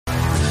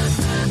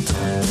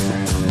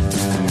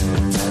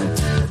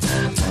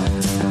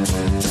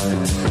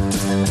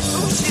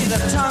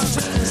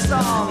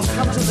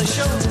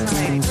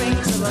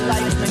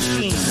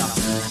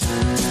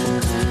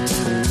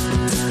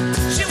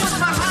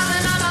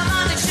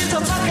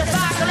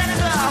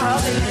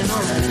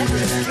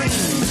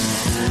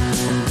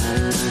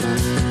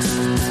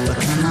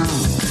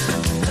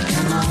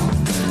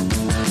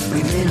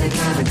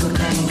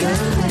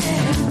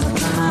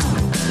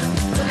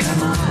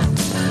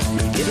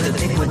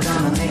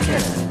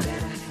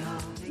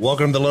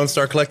Welcome to the Lone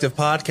Star Collective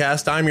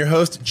podcast. I'm your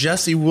host,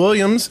 Jesse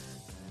Williams.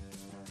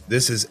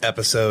 This is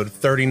episode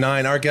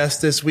 39. Our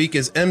guest this week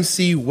is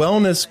MC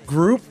Wellness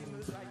Group.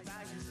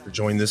 We're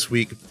joined this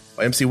week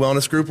by MC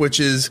Wellness Group,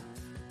 which is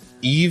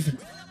Eve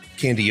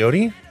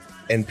Candiotti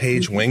and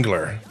Paige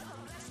Wengler.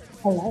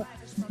 Hello.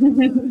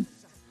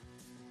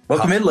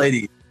 Welcome in,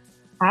 lady.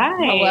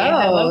 Hi.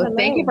 Hello.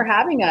 Thank you for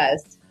having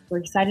us. We're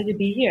excited to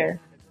be here.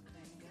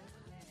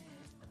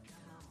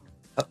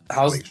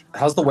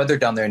 How's the weather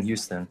down there in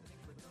Houston?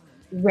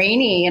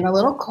 Rainy and a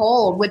little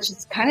cold, which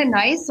is kind of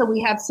nice. So we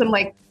have some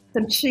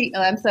tea.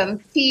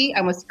 I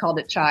almost called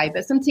it chai,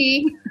 but some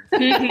tea.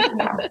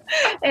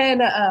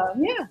 And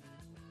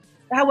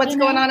what's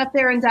going on up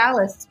there in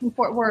Dallas, in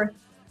Fort Worth?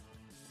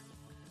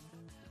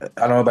 I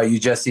don't know about you,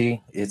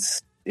 Jesse.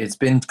 It's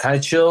been kind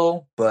of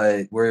chill,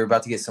 but we're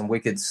about to get some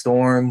wicked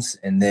storms,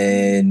 and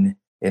then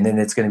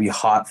it's going to be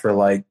hot for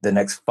like the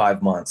next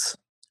 5 months.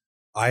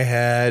 I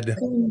had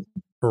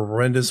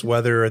horrendous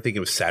weather. I think it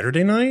was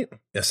Saturday night.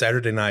 Yeah,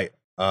 Saturday night.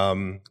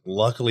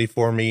 Luckily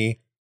for me,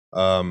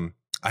 I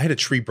had a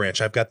tree branch.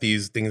 I've got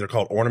these things that are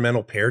called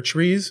ornamental pear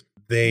trees.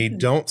 They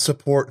don't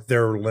support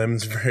their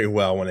limbs very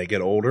well when they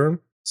get older.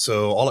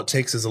 So all it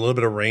takes is a little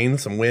bit of rain,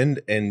 some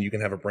wind, and you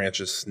can have a branch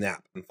just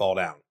snap and fall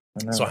down.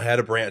 So I had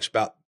a branch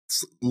about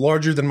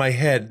larger than my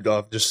head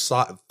just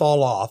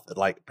fall off at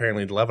like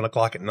apparently 11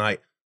 o'clock at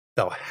night,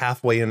 fell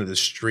halfway into the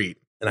street.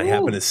 And I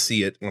happened to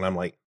see it when I'm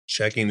like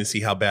checking to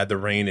see how bad the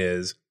rain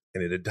is,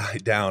 and it had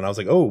died down. I was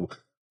like, oh,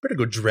 better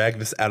go drag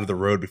this out of the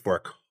road before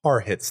a car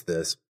hits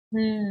this.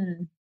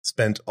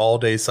 Spent all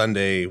day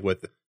Sunday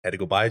had to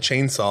go buy a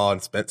chainsaw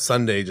and spent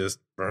Sunday just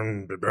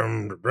brum,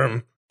 brum,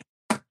 brum.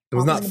 It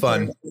was not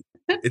fun.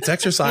 It's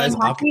exercise.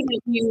 I'm happy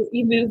that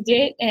you moved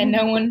it and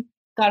no one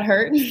got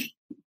hurt.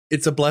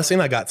 It's a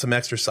blessing. I got some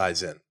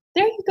exercise in.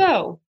 There you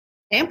go.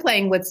 And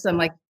playing with some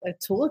like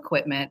tool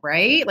equipment,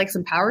 right? Like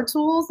some power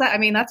tools.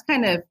 That's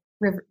kind of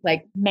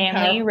like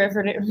manly,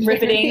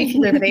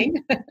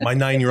 riveting. My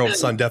 9-year-old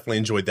son definitely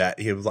enjoyed that.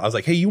 I was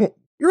like, hey, you're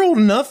old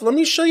enough. Let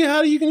me show you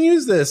how you can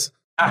use this.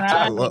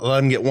 Let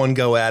him get one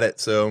go at it.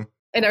 So,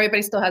 and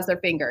everybody still has their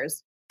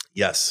fingers.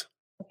 Yes.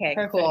 Okay,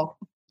 perfect. Cool.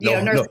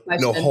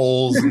 No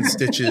holes and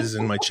stitches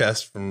in my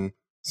chest from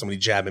somebody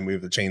jabbing me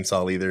with a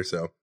chainsaw either.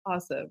 So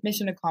awesome.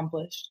 Mission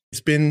accomplished.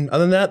 It's been,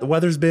 other than that, the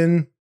weather's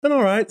been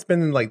all right. It's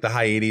been in like the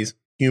high 80s,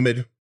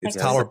 humid. It's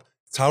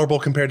tolerable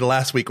compared to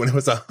last week when it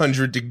was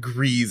 100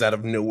 degrees out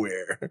of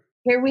nowhere.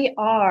 Here we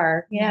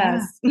are.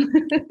 Yes. Yeah.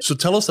 So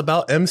tell us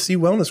about MC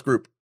Wellness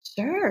Group.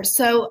 Sure.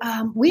 So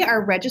we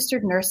are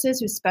registered nurses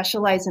who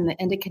specialize in the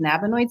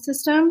endocannabinoid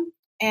system.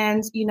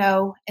 And,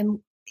 and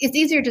it's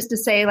easier just to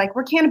say like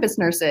we're cannabis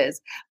nurses,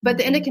 but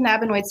the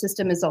endocannabinoid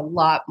system is a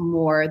lot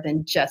more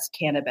than just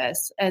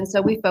cannabis. And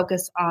so we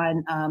focus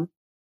on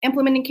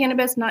implementing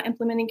cannabis, not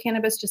implementing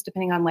cannabis, just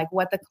depending on like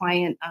what the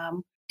client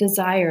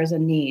desires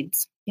and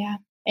needs. Yeah.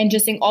 And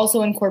just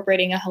also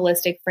incorporating a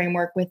holistic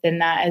framework within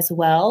that as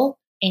well.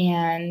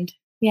 And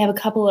we have a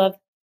couple of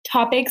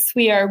topics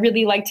we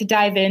really like to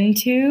dive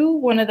into.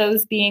 One of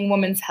those being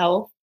women's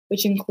health,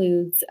 which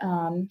includes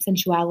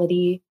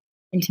sensuality,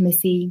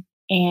 intimacy.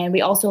 And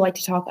we also like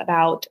to talk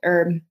about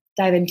or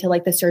dive into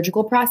like the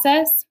surgical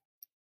process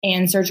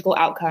and surgical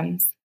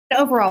outcomes.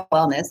 Overall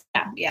wellness.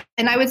 Yeah.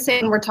 And I would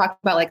say when we're talking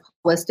about like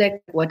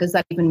holistic, what does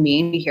that even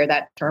mean? We hear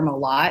that term a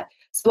lot.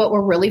 So what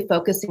we're really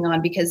focusing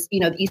on, because, the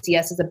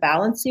ECS is a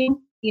balancing,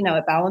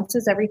 it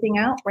balances everything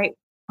out, right?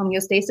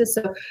 Homeostasis.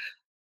 So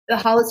the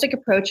holistic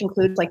approach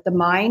includes like the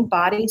mind,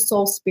 body,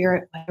 soul,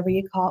 spirit, whatever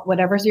you call it,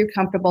 whatever's you're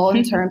comfortable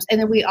in terms. And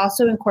then we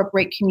also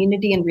incorporate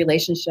community and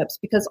relationships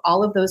because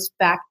all of those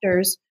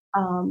factors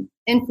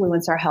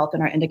influence our health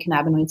and our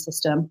endocannabinoid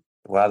system.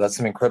 Wow, that's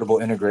some incredible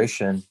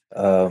integration.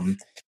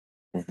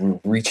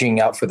 Reaching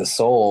out for the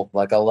soul.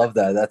 Like, I love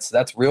that.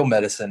 That's real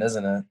medicine,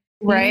 isn't it?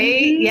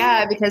 Right.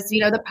 Yeah. Because,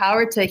 the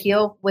power to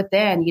heal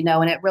within,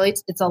 and it really,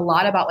 it's a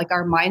lot about like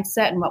our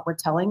mindset and what we're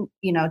telling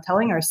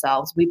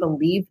ourselves. We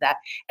believe that.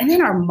 And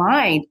then our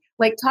mind,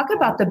 like talk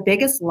about the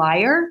biggest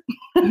liar,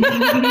 like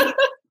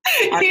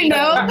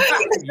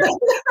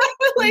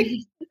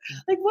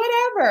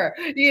whatever,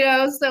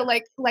 so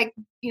like,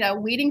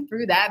 weeding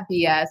through that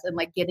BS and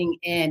like getting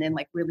in and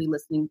like really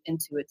listening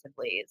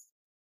intuitively is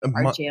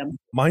our jam.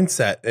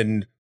 Mindset.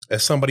 And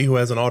as somebody who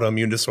has an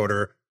autoimmune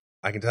disorder,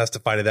 I can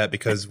testify to that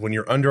because when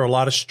you're under a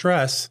lot of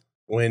stress,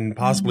 when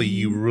possibly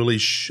you really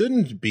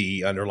shouldn't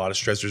be under a lot of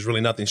stress, there's really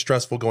nothing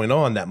stressful going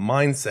on. That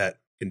mindset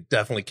can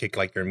definitely kick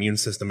like your immune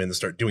system in to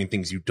start doing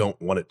things you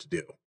don't want it to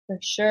do. For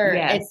sure.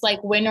 Yes. It's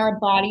like when our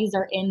bodies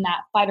are in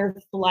that fight or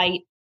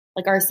flight,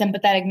 like our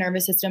sympathetic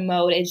nervous system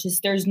mode, it's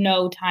just, there's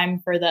no time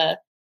for the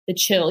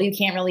chill. You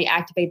can't really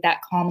activate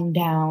that calming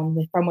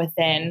down from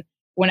within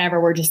whenever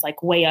we're just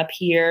like way up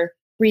here,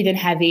 breathing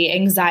heavy,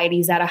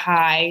 anxiety's at a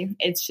high.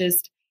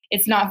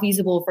 It's not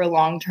feasible for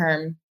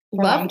long-term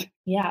Love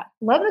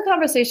the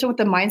conversation with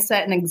the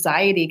mindset and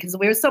anxiety, because it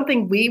was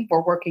something we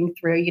were working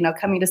through, you know,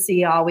 coming to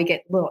see y'all, we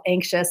get a little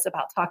anxious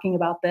about talking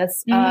about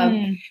this.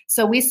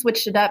 So we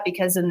switched it up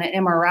because in the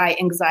MRI,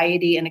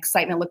 anxiety and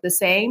excitement look the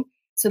same.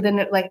 So then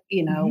it, like,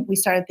 you know, we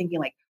started thinking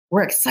like,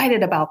 we're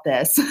excited about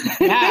this.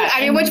 Yeah,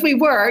 I mean, which we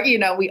were, you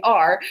know, we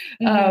are.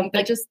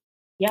 But just,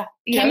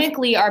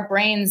 chemically our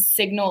brains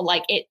signal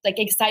like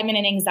excitement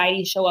and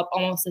anxiety show up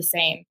almost the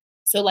same.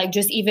 So like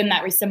just even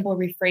that simple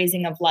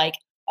rephrasing of like,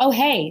 oh,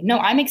 hey, no,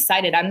 I'm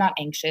excited, I'm not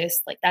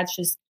anxious. Like that's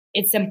just,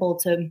 it's simple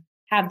to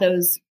have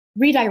those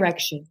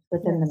redirections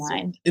within the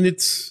mind. And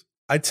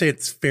I'd say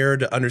it's fair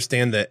to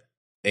understand that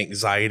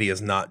anxiety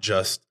is not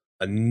just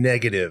a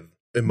negative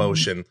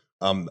emotion.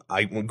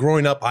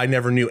 Growing up, I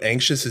never knew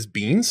anxious as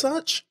being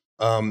such.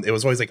 It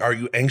was always like, are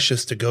you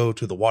anxious to go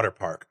to the water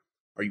park?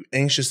 Are you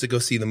anxious to go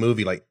see the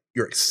movie? Like,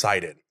 you're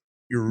excited.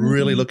 You're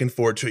really looking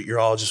forward to it. You're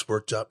all just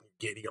worked up and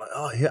giddy. You're like,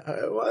 oh yeah,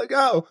 I want to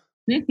go.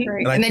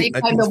 Right. And then you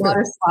climb the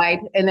water slide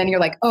and then you're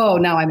like, oh,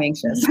 now I'm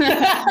anxious.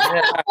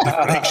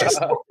 Anxious.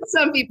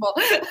 Some people.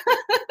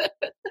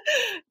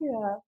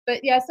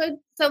 But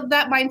so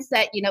that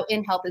mindset, you know,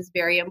 in health is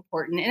very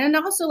important. And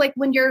also like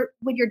when you're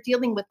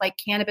dealing with like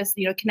cannabis,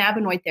 you know,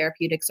 cannabinoid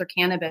therapeutics or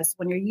cannabis,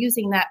 when you're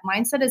using that,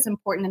 mindset is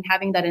important, and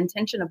having that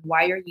intention of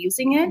why you're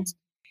using it,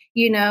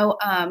 you know,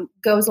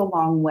 goes a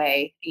long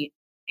way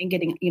in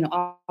getting, you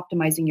know,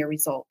 optimizing your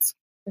results.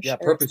 Yeah,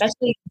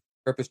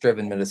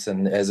 purpose-driven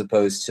medicine, as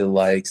opposed to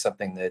like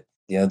something that,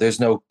 you know, there's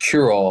no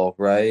cure-all,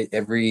 right? I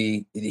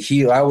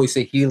always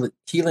say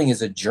healing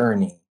is a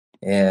journey,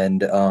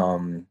 and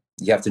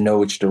you have to know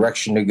which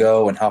direction to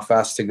go and how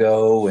fast to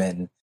go.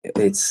 And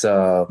it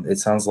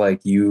sounds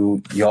like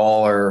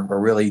y'all are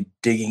really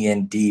digging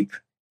in deep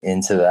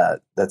into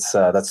that.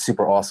 That's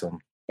super awesome.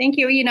 Thank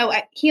you. You know,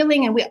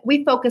 healing, and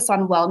we focus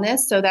on wellness.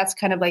 So that's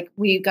kind of like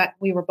we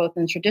were both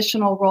in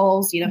traditional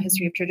roles, you know,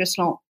 history of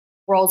traditional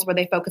roles where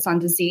they focus on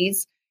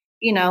disease,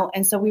 you know,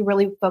 and so we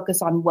really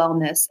focus on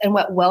wellness, and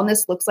what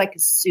wellness looks like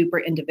is super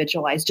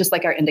individualized, just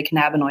like our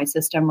endocannabinoid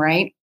system,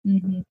 right?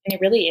 And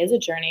it really is a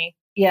journey.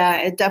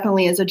 Yeah, it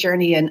definitely is a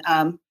journey, and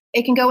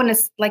it can go in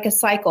a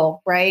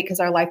cycle, right? Because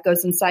our life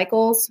goes in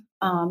cycles.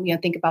 You know,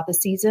 think about the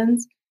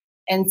seasons,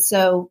 and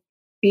so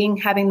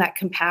having that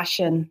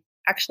compassion.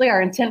 Actually,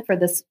 our intent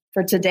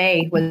for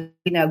today was,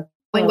 you know,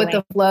 going with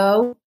the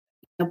flow,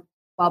 you know,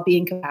 while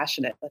being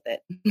compassionate with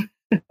it.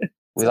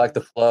 We like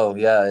the flow.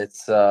 Yeah,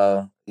 it's,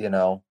 you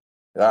know,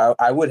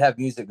 I would have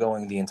music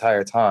going the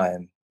entire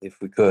time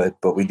if we could,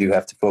 but we do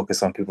have to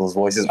focus on people's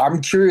voices.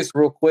 I'm curious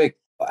real quick,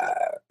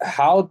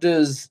 how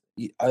does,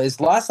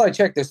 as last I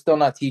checked, they're still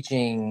not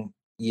teaching,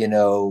 you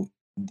know,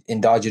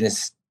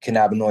 endogenous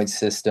cannabinoid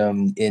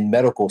system in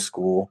medical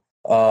school.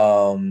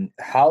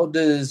 How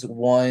does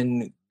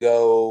one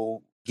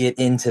go get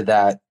into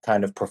that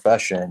kind of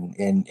profession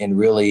and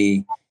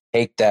really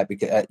take that,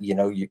 because you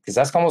know, because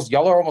that's almost,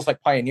 y'all are almost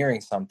like pioneering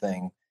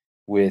something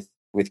with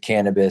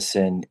cannabis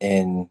and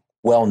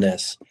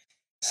wellness.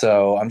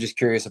 So I'm just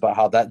curious about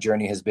how that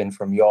journey has been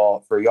for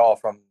y'all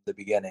from the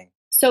beginning.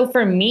 So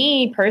for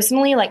me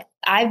personally, like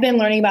I've been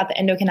learning about the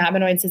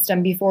endocannabinoid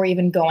system before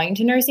even going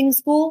to nursing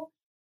school.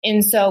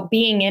 And so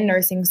being in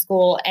nursing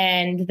school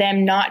and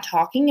them not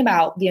talking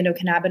about the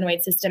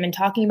endocannabinoid system and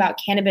talking about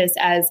cannabis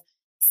as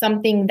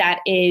something that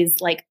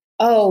is like,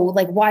 oh,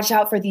 like watch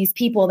out for these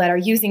people that are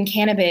using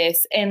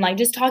cannabis, and like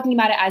just talking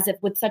about it as if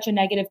with such a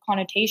negative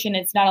connotation,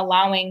 it's not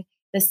allowing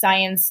the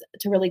science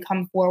to really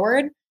come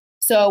forward.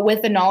 So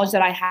with the knowledge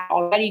that I had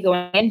already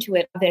going into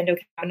it, the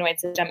endocannabinoid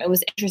system, it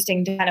was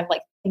interesting to kind of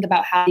like think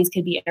about how these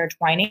could be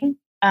intertwining.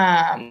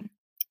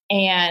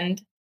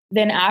 And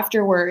then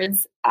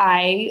afterwards,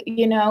 I,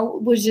 you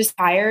know, was just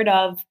tired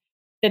of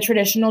the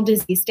traditional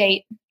disease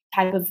state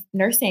type of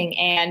nursing,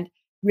 and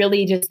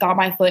really just got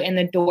my foot in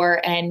the door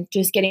and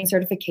just getting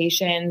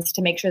certifications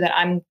to make sure that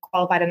I'm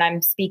qualified and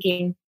I'm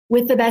speaking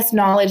with the best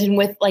knowledge and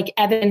with like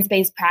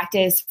evidence-based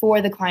practice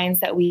for the clients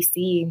that we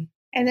see.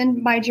 And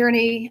then my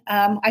journey,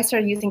 I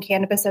started using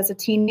cannabis as a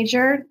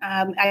teenager.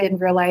 I didn't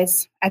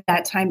realize at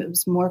that time it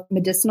was more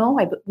medicinal.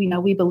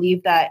 We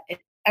believe that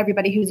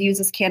everybody who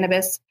uses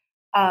cannabis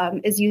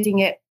is using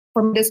it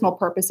for medicinal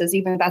purposes,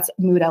 even if that's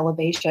mood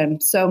elevation.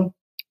 So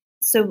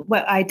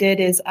what I did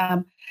is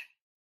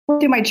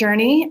through my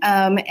journey,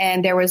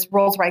 and there was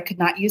roles where I could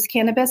not use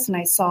cannabis, and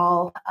I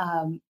saw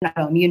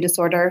immune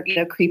disorder, you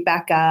know, creep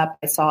back up.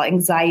 I saw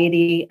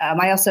anxiety.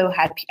 I also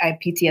had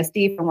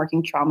PTSD from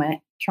working trauma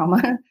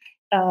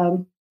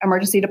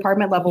emergency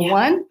department level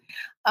 1,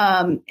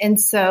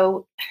 and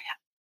so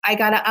I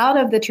got out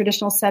of the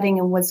traditional setting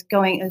and was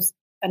going as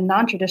a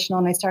non-traditional,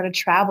 and I started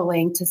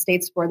traveling to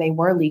states where they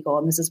were legal,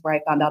 and this is where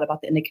I found out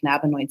about the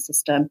endocannabinoid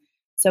system.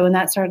 So when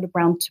that started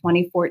around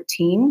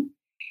 2014.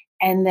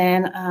 And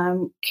then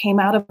came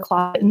out of a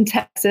closet in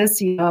Texas,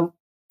 you know,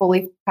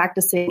 fully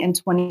practicing in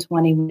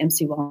 2020 when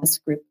MC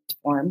Wellness Group was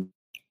formed.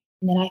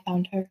 And then I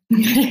found her.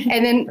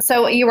 And then,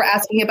 so you were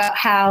asking about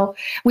how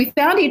we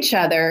found each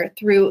other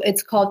through,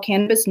 it's called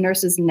Cannabis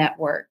Nurses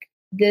Network.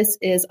 This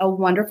is a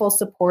wonderful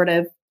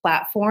supportive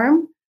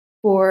platform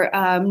for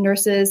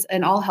nurses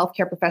and all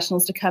healthcare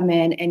professionals to come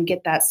in and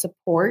get that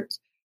support.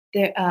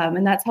 There,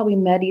 and that's how we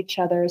met each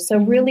other. So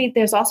really,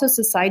 there's also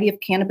Society of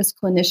Cannabis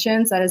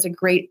Clinicians. That is a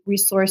great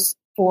resource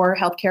for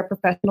healthcare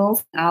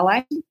professionals,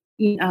 allies.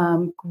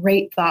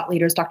 Great thought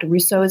leaders. Dr.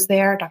 Russo is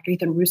there. Dr.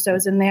 Ethan Russo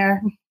is in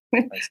there.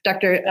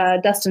 Dr.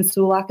 Dustin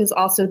Sulak is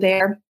also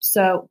there.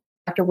 So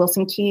Dr.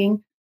 Wilson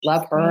King,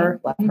 love her,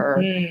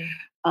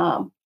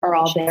 are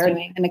all there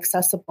and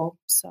accessible.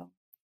 So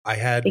I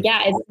had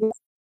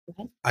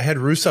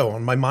Russo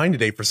on my mind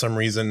today for some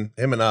reason.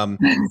 Him and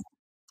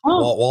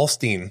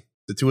Wallstein.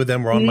 The two of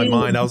them were on my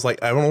mind. I was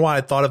like, I don't know why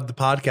I thought of the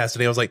podcast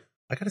today. I was like,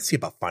 I got to see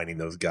about finding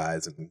those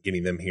guys and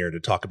getting them here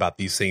to talk about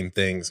these same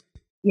things.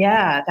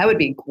 Yeah, that would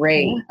be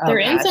great. Yeah, they're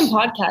in some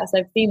podcasts.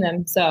 I've seen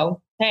them. So,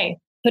 hey,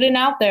 put it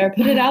out there.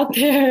 Put it out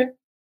there.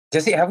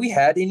 Jesse, have we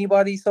had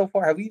anybody so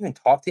far? Have we even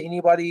talked to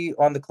anybody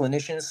on the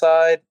clinician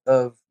side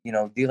of,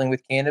 dealing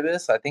with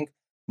cannabis? I think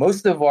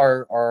most of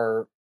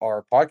our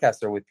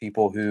podcasts are with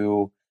people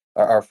who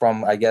are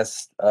from, I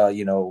guess,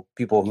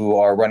 people who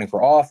are running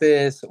for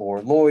office or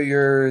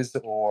lawyers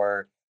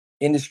or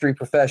industry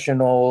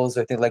professionals.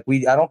 I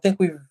don't think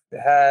we've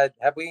had,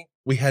 have we?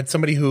 We had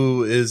somebody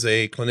who is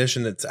a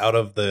clinician that's out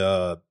of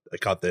the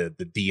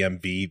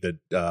DMV,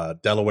 the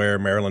Delaware,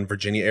 Maryland,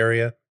 Virginia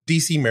area,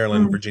 DC,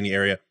 Maryland, Virginia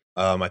area.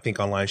 I think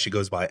online she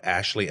goes by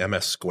Ashley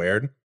MS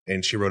Squared,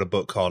 and she wrote a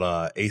book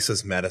called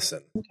ACEs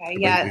Medicine. Okay,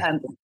 yeah.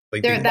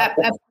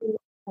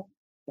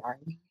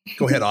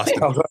 Go ahead, Austin.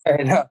 Go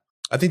ahead.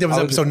 I think that was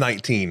episode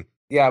 19.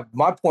 Yeah,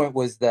 my point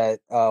was that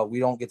we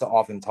don't get to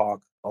often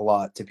talk a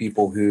lot to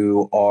people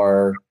who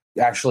are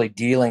actually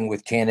dealing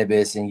with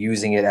cannabis and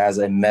using it as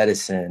a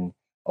medicine,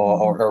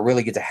 or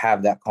really get to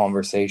have that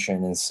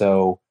conversation. And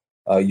so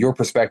your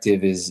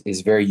perspective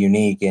is very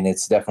unique, and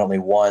it's definitely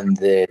one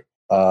that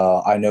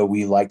I know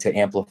we like to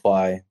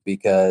amplify,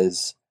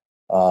 because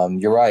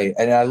you're right.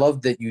 And I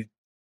love that you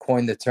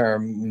coined the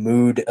term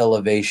mood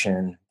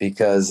elevation,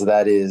 because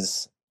that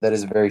is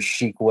a very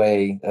chic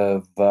way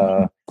of,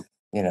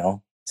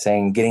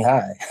 saying getting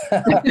high.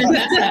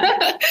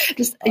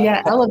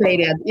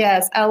 Elevated.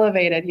 Yes,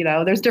 elevated.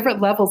 There's different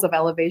levels of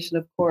elevation,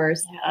 of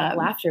course.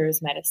 Laughter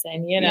is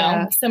medicine,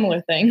 similar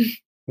thing.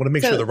 Want to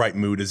make sure the right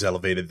mood is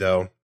elevated,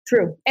 though.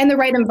 True. And the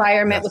right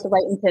environment with the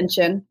right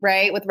intention,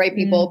 right? With the right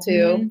people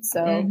too.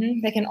 So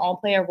they can all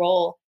play a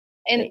role.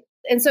 And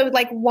so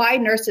why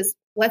nurses,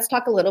 let's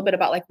talk a little bit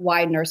about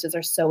why nurses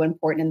are so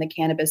important in the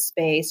cannabis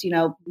space.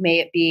 May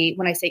it be,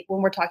 when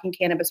we're talking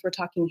cannabis, we're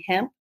talking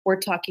hemp, we're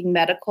talking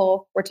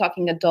medical, we're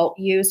talking adult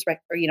use,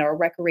 or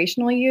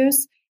recreational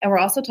use, and we're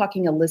also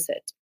talking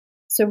illicit.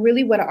 So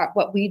really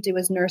what we do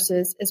as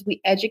nurses is we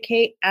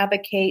educate,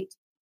 advocate,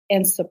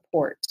 and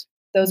support.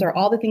 Those are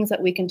all the things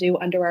that we can do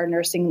under our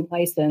nursing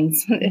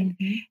license.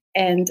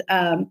 And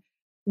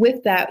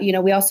with that,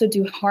 we also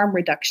do harm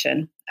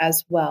reduction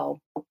as well,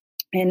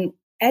 and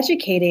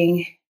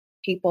educating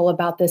people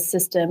about this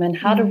system and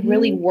how to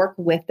really work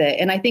with it.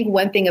 And I think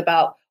one thing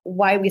about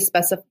why we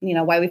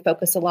why we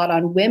focus a lot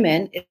on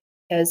women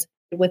is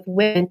with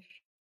women,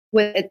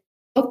 with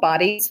both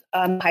bodies,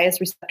 highest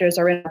receptors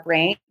are in our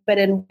brain, but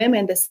in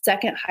women, the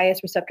second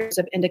highest receptors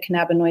of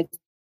endocannabinoid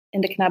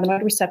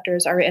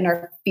receptors are in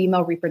our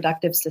female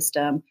reproductive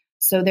system.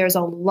 So there's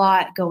a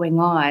lot going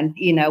on,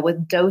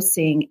 with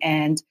dosing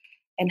and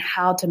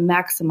how to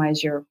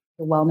maximize your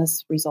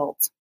wellness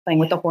results, playing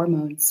with the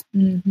hormones.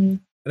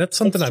 And that's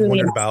something I've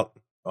wondered about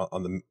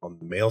on the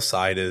male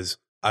side is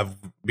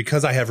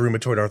because I have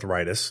rheumatoid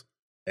arthritis,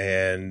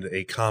 and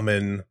a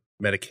common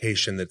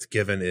medication that's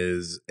given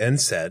is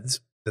NSAIDs,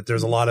 that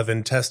there's a lot of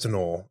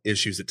intestinal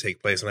issues that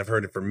take place. And I've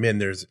heard it for men,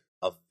 there's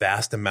a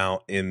vast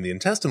amount in the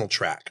intestinal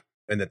tract.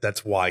 And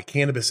that's why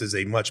cannabis is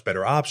a much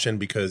better option,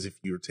 because if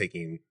you're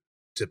taking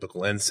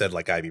typical NSAID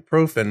like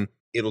ibuprofen,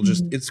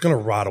 it's going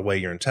to rot away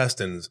your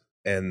intestines.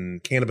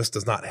 And cannabis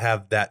does not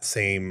have that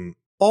same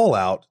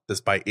fallout,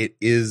 despite it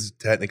is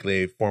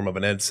technically a form of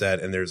an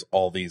NSAID, and there's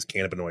all these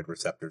cannabinoid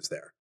receptors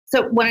there.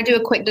 So when I do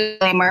a quick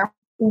disclaimer,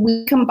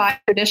 we combine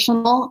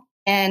traditional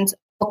and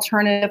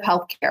alternative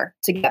healthcare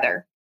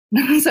together.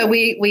 So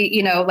we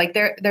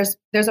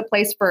there's a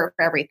place for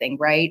everything,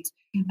 right?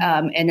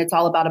 And it's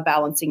all about a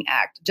balancing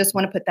act. Just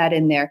want to put that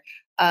in there.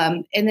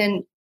 And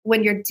then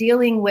when you're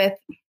dealing with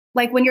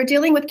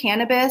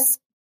cannabis,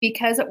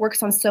 because it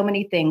works on so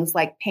many things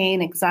like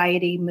pain,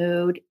 anxiety,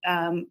 mood,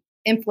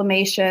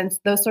 inflammations,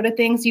 those sort of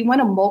things, you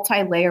want a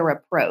multi-layer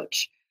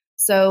approach.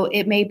 So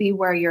it may be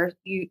where you're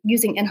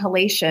using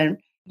inhalation,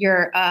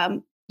 you're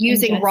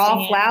using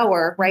raw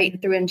flower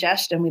right through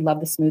ingestion. We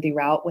love the smoothie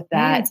route with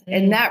that.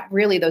 And that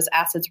really, those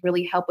acids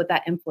really help with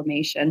that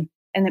inflammation.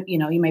 And then,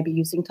 you may be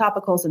using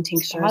topicals and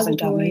tinctures and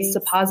gummies,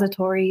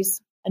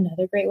 suppositories.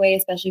 Another great way,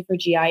 especially for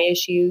GI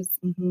issues.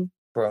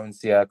 Crohn's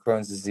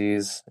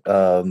disease,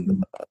 ulcerative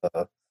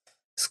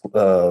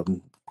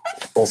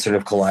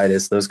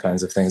colitis, those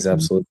kinds of things.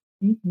 Absolutely.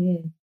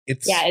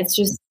 It's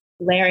just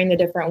layering the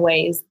different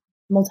ways,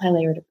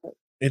 multi-layered approach.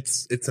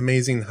 It's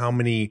amazing how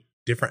many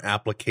different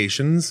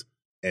applications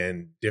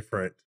and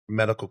different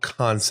medical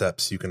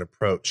concepts you can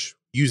approach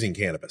using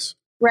cannabis.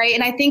 Right.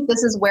 And I think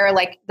this is where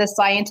like the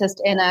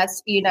scientist in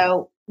us,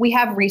 we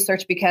have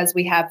research because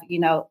we have,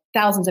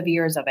 thousands of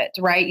years of it,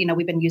 right?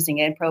 We've been using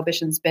it, and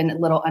prohibition's been a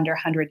little under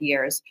 100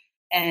 years.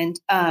 And,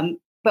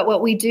 but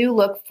what we do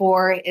look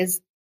for is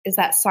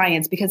that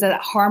science, because of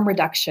that harm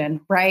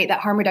reduction, right?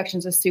 That harm reduction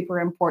is super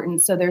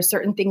important. So there's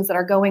certain things that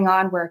are going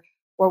on where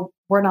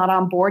we're not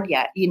on board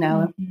yet,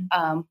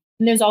 Mm-hmm.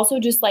 And there's also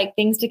just like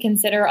things to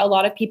consider. A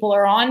lot of people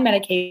are on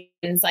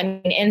medications. I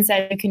mean,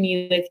 NSAID you can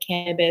use with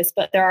cannabis,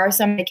 but there are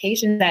some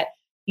medications that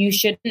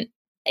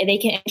they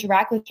can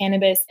interact with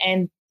cannabis,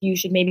 and you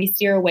should maybe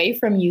steer away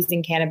from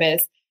using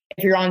cannabis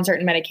if you're on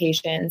certain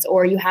medications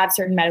or you have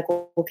certain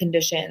medical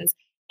conditions.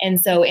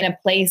 And so in a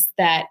place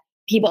that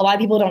a lot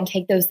of people don't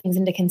take those things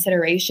into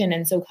consideration.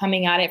 And so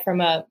coming at it from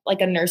a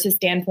nurse's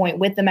standpoint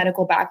with the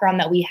medical background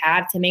that we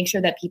have to make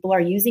sure that people are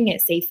using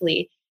it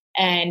safely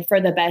and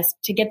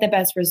to get the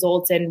best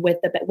results and with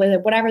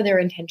whatever their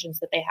intentions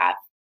that they have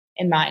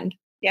in mind.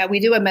 Yeah, we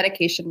do a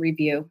medication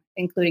review,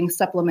 including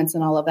supplements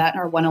and all of that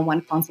in our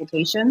one-on-one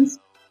consultations.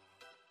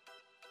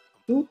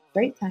 Ooh,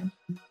 great time.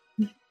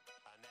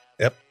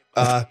 Yep.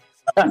 I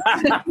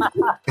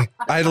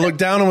had to look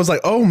down and was like,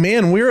 oh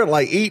man, we're at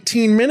like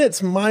 18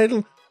 minutes. My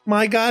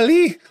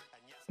golly.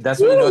 That's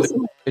when you know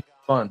that it's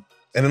fun.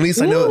 And at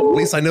least I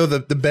know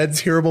that the bed's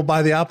hearable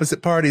by the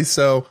opposite party.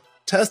 So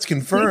test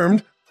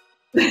confirmed.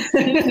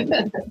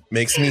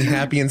 Makes me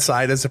happy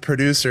inside as a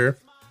producer.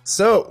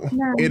 So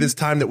It is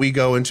time that we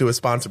go into a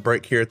sponsor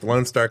break here at the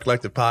Lone Star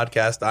Collective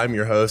Podcast. I'm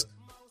your host,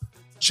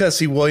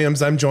 Jesse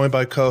Williams. I'm joined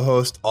by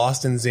co-host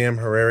Austin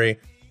Zamhariri.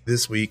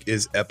 This week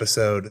is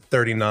episode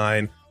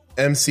 39.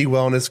 MC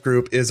Wellness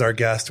Group is our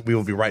guest. We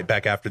will be right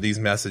back after these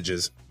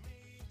messages.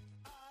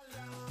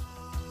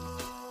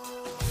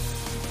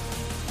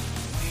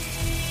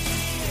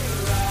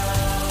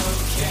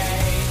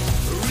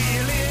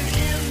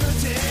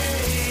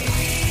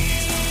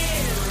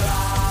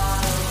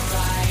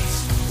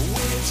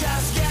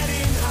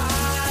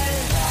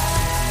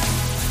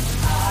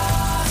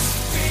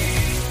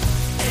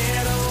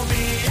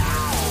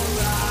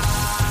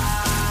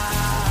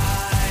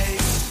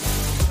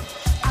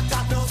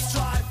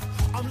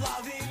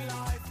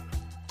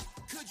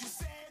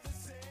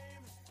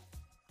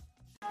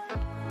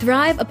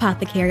 Thrive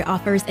Apothecary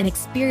offers an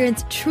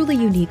experience truly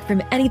unique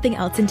from anything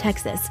else in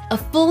Texas. A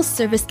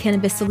full-service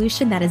cannabis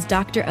solution that is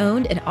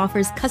doctor-owned and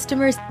offers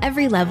customers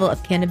every level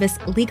of cannabis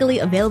legally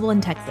available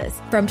in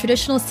Texas. From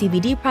traditional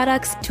CBD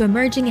products to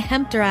emerging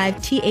hemp-derived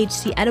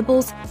THC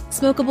edibles,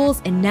 smokables,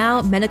 and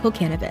now medical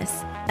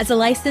cannabis. As a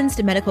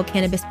licensed medical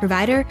cannabis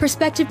provider,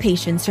 prospective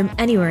patients from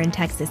anywhere in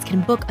Texas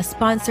can book a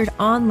sponsored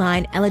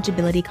online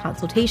eligibility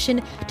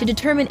consultation to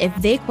determine if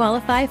they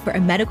qualify for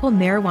a medical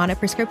marijuana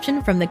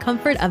prescription from the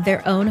comfort of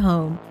their own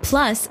home.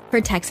 Plus,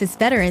 for Texas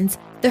veterans,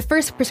 the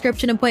first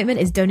prescription appointment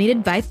is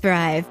donated by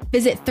Thrive.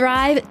 Visit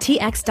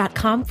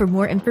thrivetx.com for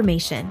more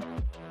information.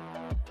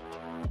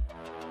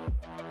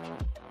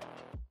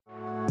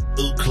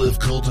 Oak Cliff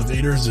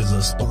Cultivators is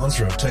a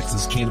sponsor of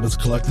Texas Cannabis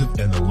Collective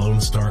and the Lone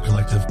Star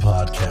Collective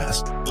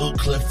podcast. Oak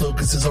Cliff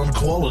focuses on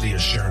quality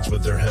assurance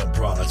with their hemp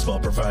products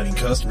while providing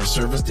customer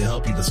service to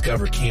help you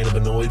discover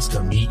cannabinoids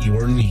to meet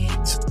your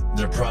needs.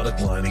 Their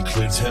product line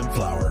includes hemp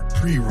flower,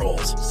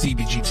 pre-rolls,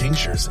 CBG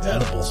tinctures,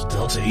 edibles,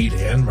 Delta-8,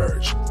 and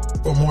merch.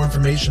 For more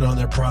information on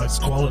their products'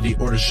 quality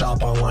or to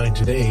shop online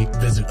today,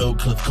 visit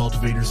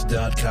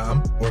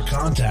oakcliffcultivators.com or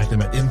contact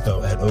them at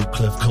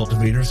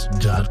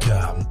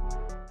info@oakcliffcultivators.com.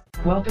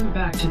 Welcome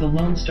back to the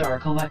Lone Star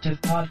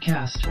Collective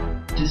Podcast,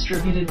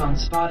 distributed on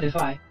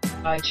Spotify,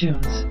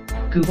 iTunes,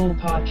 Google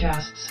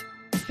Podcasts,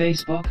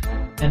 Facebook,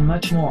 and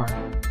much more,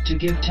 to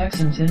give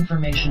Texans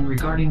information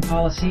regarding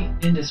policy,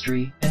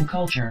 industry, and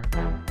culture.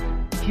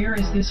 Here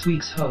is this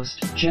week's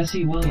host,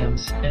 Jesse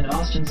Williams and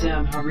Austin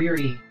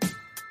Zamhariri.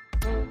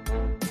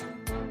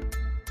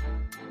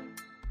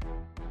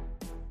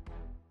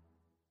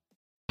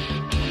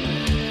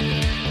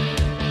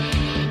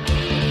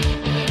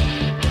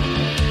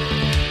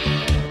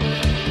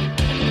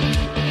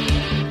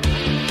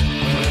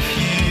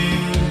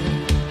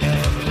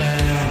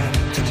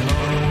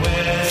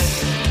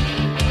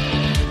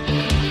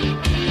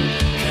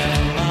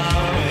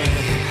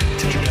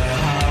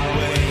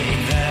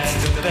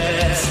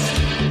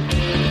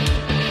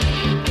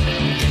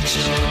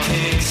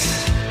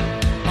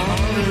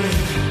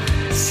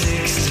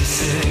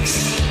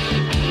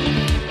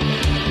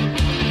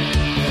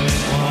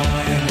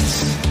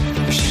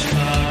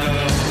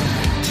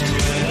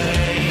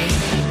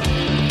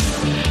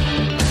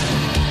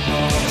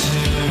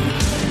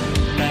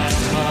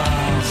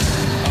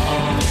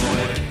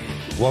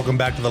 Welcome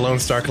back to the Lone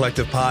Star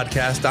Collective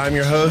Podcast. I'm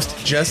your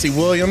host, Jesse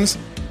Williams.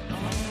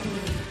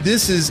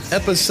 This is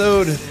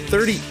episode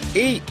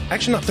 38.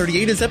 Actually, not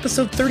 38, it's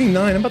episode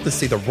 39. I'm about to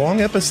say the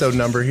wrong episode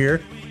number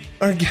here.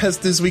 Our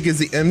guest this week is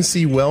the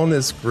MC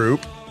Wellness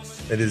Group.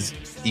 That is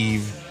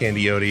Eve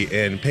Candiotti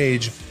and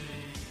Paige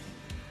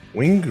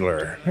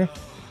Wingler.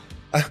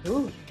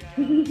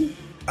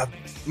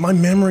 My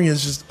memory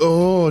is just,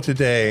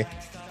 today.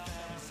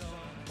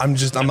 I'm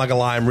not gonna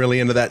lie, I'm really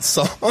into that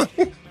song.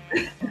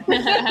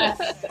 I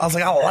was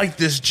like, I like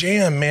this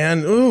jam,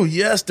 man. Ooh,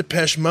 yes,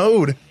 Depeche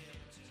Mode.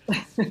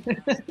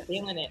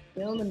 Feeling it,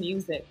 feeling the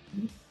music.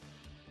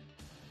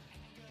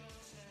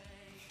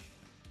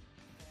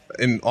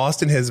 And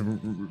Austin has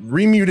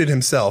remuted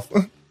himself.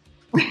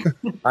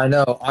 I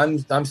know.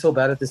 I'm so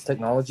bad at this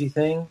technology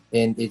thing,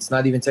 and it's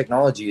not even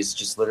technology. It's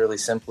just literally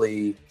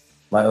simply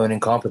my own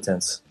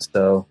incompetence.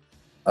 So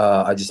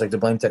I just like to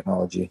blame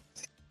technology.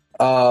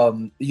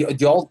 Do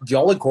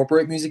y'all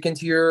incorporate music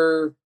into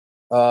your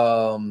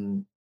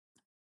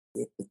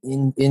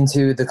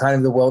into the kind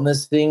of the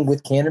wellness thing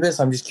with cannabis?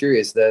 I'm just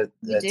curious. That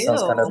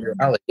sounds kind of your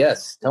alley.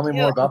 Yes, tell me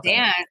more about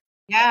that.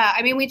 Yeah,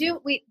 I mean, we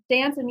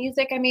dance and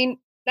music. I mean,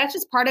 that's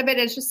just part of it.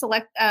 It's just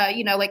select,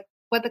 like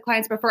what the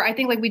clients prefer. I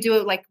think like we do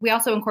it, like we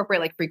also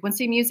incorporate like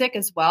frequency music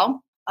as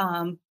well.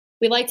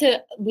 We like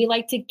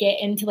to get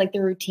into like the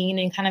routine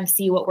and kind of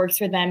see what works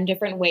for them,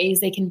 different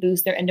ways they can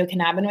boost their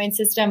endocannabinoid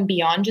system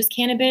beyond just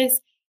cannabis,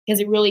 because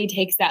it really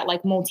takes that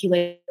like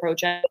multi-layered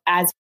approach,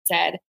 as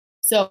said.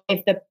 So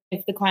if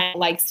the client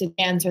likes to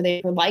dance or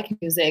they like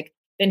music,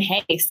 then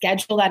hey,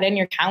 schedule that in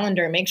your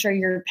calendar. Make sure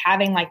you're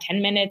having like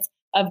 10 minutes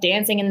of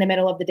dancing in the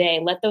middle of the day.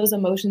 Let those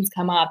emotions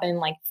come up and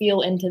like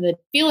feel into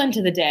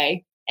the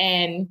day.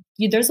 And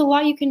there's a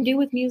lot you can do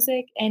with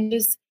music, and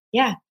just,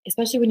 yeah,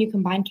 especially when you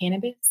combine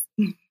cannabis.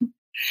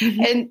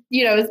 And,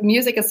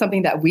 music is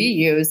something that we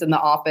use in the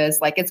office,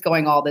 like it's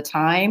going all the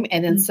time.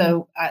 And then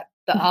so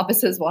the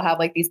offices will have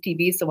like these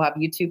TVs, so we'll have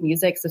YouTube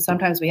music. So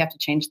sometimes we have to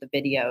change the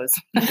videos.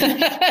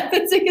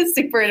 It's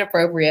super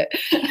inappropriate.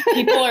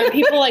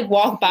 People like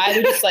walk by,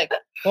 they're just like,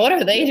 what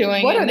are they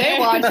doing? What are they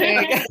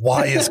watching?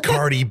 Why is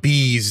Cardi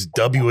B's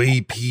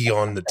WAP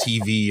on the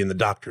TV in the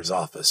doctor's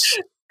office?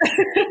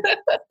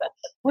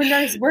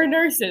 We're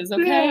nurses,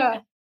 okay? Yeah.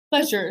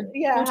 Pleasure.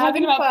 Yeah, we're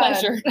talking about fun.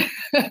 pleasure.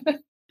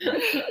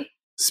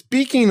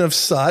 Speaking of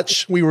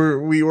such, we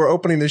were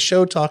opening the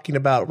show talking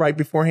about right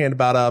beforehand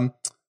about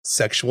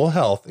sexual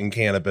health in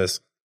cannabis.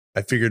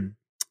 I figured,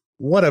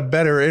 what a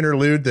better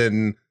interlude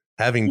than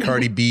having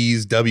Cardi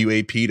B's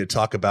WAP to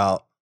talk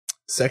about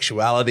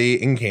sexuality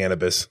in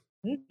cannabis.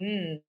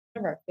 Mm-hmm. One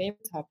of our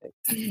favorite topics.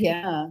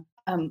 Yeah.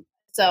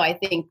 So I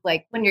think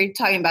like when you're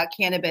talking about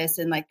cannabis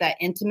and like that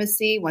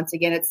intimacy, once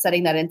again, it's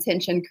setting that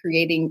intention,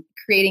 creating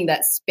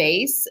that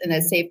space in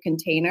a safe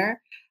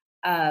container.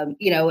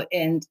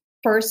 And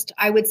first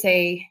I would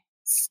say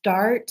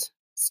start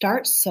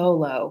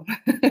solo.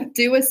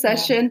 Do a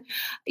session,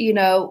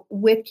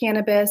 with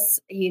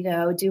cannabis,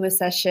 do a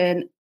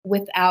session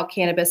without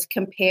cannabis,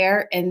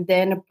 compare, and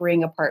then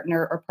bring a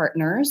partner or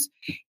partners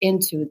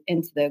into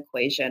the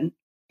equation.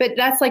 But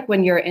that's like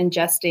when you're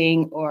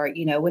ingesting, or,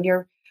 when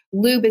your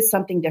lube is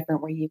something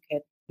different, where you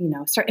could,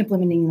 start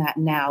implementing that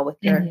now with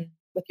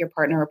your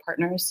partner or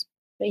partners.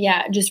 But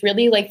yeah, just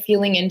really like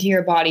feeling into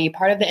your body.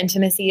 Part of the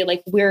intimacy,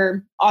 like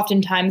we're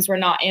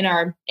not in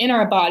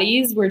our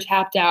bodies, we're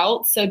tapped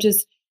out. So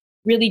just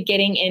really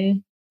getting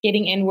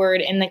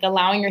inward and like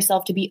allowing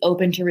yourself to be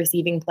open to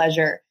receiving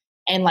pleasure,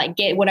 and like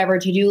get whatever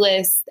to-do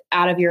list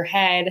out of your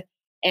head,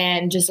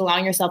 and just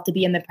allowing yourself to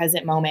be in the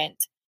present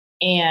moment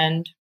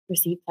and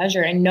receive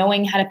pleasure, and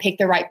knowing how to pick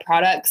the right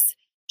products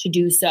to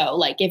do so.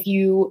 Like if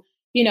a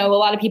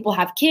lot of people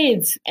have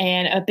kids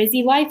and a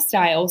busy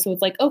lifestyle. So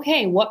it's like,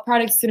 okay, what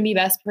product is going to be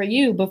best for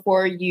you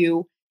before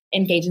you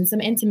engage in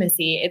some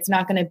intimacy? It's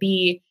not going to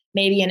be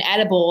maybe an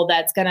edible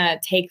that's going to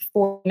take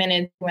 4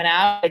 minutes to an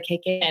hour to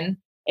kick in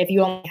if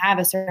you only have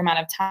a certain amount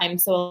of time.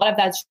 So a lot of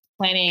that's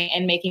planning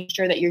and making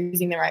sure that you're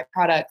using the right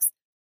products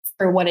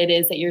for what it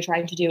is that you're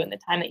trying to do in the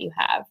time that you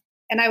have.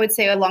 And I would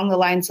say along the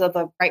lines of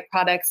the right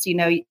products,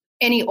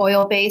 any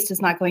oil-based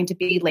is not going to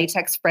be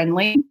latex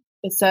friendly.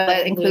 So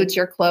that includes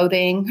your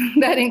clothing.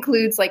 That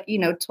includes like,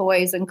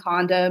 toys and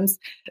condoms.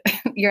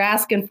 You're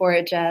asking for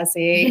it,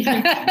 Jesse.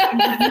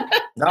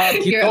 No,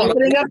 You're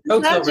opening up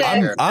the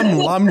subject.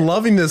 I'm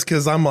loving this,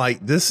 because I'm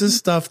like, this is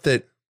stuff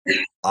that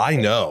I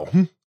know.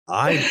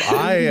 I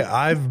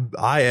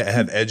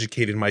have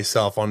educated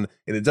myself on,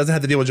 and it doesn't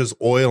have to deal with just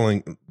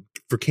oiling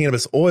for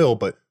cannabis oil,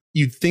 but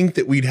you'd think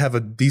that we'd have a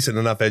decent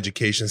enough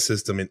education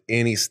system in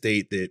any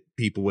state that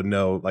people would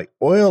know, like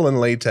oil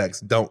and latex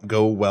don't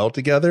go well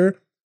together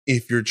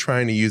if you're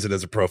trying to use it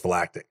as a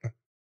prophylactic.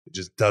 It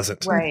just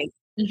doesn't. Right.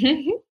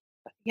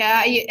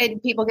 Yeah.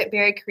 And people get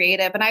very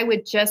creative. And I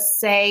would just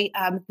say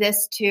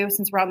this too,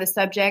 since we're on this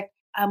subject,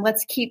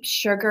 let's keep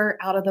sugar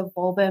out of the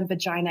vulva and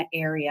vagina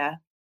area.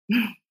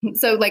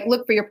 So like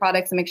look for your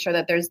products and make sure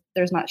that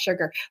there's not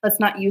sugar. Let's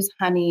not use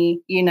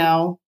honey,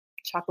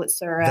 chocolate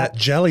syrup. That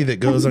jelly that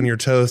goes on your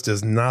toast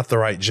is not the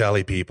right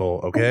jelly, people.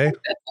 Okay.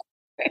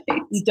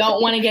 Right. You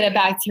don't want to get a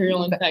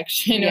bacterial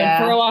infection or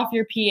throw off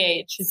your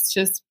pH. It's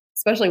just,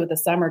 especially with the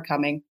summer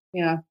coming.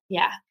 Yeah.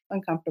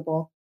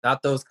 Uncomfortable.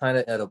 Not those kind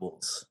of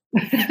edibles.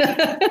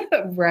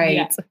 Right.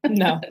 Yeah.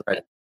 No.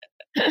 Right.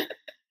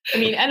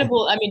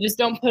 Just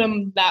don't put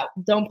them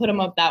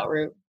up that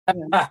route.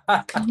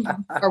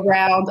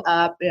 Around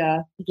up.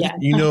 Yeah.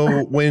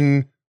 Yeah.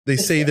 When they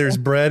say there's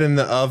bread in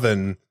the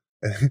oven,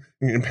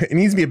 it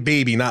needs to be a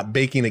baby, not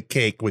baking a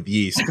cake with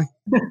yeast.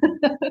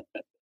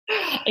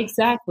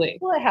 Exactly.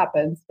 Well, it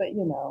happens, but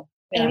yeah.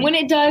 And when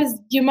it does,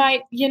 you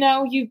might,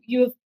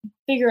 you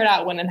figure it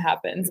out when it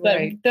happens. But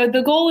Right.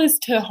 the goal is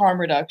to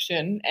harm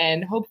reduction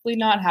and hopefully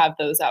not have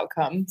those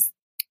outcomes.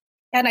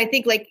 And I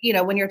think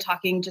when you're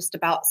talking just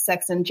about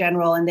sex in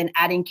general and then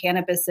adding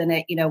cannabis in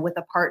it, with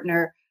a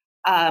partner,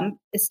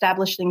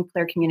 establishing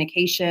clear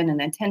communication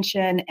and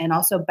intention and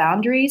also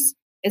boundaries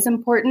is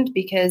important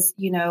because,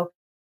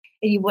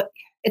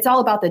 it's all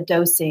about the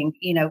dosing,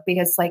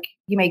 because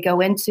you may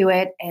go into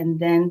it and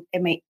then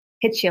it may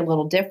hit you a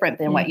little different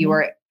than what you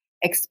were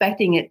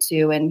expecting it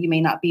to, and you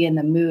may not be in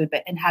the mood,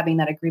 and having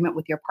that agreement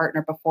with your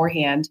partner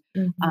beforehand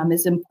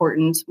is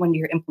important when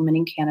you're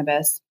implementing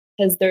cannabis.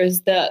 Because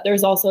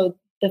there's also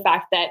the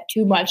fact that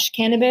too much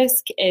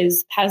cannabis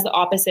has the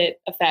opposite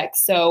effect.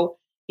 So,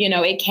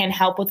 it can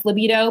help with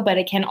libido, but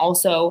it can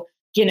also,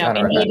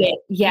 inhibit.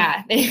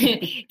 Yeah,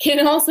 it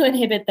can also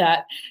inhibit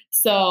that.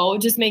 So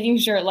just making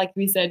sure, like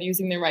we said,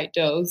 using the right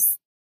dose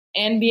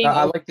and being.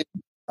 I like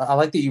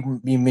that you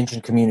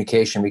mentioned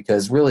communication,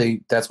 because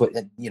really that's what,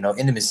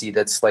 intimacy,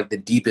 that's like the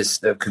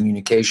deepest of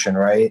communication,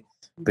 right?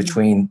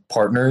 Between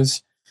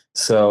partners.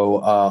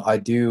 So I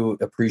do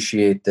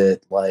appreciate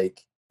that,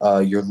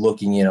 you're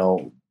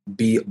looking,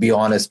 be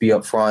honest, be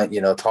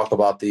upfront, talk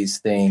about these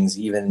things,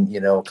 even,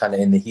 kind of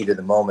in the heat of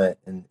the moment,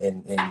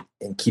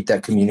 and keep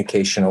that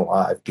communication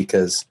alive,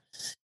 because,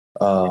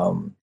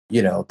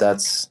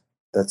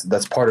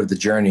 that's part of the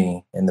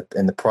journey and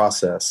the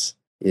process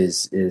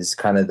is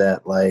kind of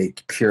that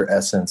pure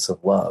essence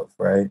of love.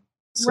 Right.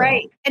 So,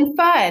 right. And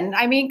fun.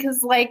 I mean, cause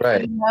right,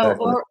 exactly.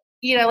 or,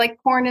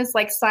 porn is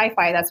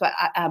sci-fi. That's what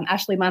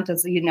Ashley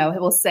Montes,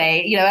 will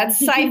say,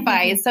 that's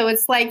sci-fi. So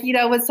it's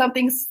when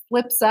something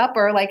slips up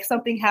or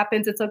something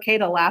happens, it's okay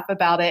to laugh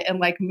about it and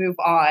move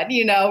on,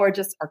 or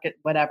just get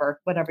whatever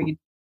you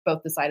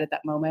both decide at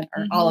that moment,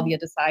 or all of you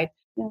decide.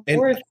 And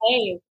or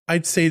hey.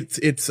 I'd say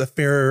it's a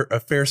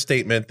fair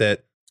statement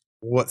that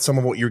some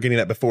of what you're getting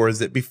at before is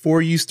that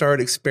before you start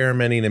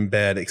experimenting in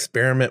bed,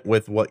 experiment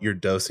with what you're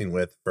dosing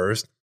with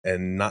first,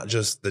 and not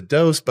just the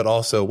dose, but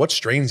also what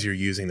strains you're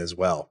using as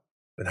well,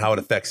 and how it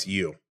affects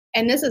you.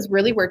 And this is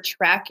really where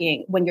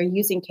tracking when you're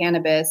using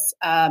cannabis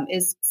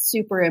is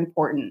super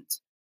important.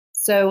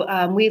 So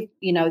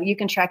you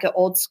can track an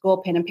old school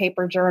pen and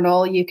paper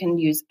journal. You can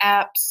use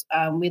apps.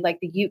 We like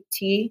the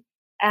UT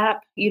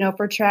app,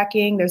 for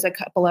tracking. There's a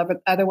couple of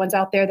other ones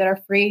out there that are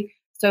free.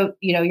 So,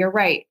 you're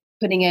right.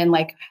 Putting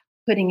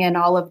in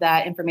all of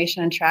that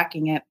information and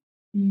tracking it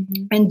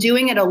and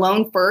doing it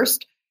alone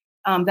first.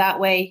 That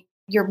way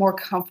you're more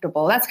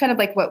comfortable. That's kind of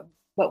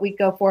what we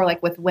go for,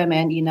 with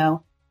women,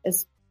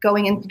 is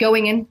going in,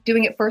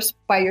 doing it first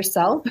by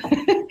yourself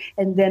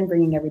and then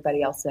bringing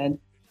everybody else in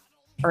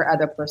or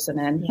other person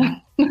in. Yeah.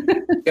 You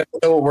have to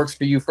know what works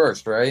for you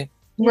first, right?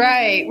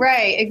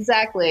 Right.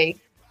 Exactly.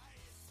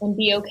 And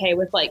be okay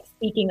with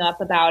speaking up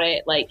about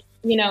it.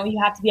 You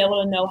have to be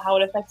able to know how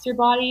it affects your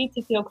body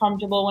to feel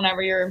comfortable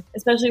whenever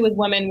especially with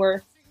women,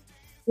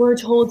 we're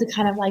told to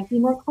kind of be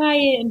more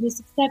quiet and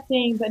just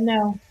accepting, but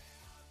no.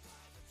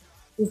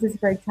 Is this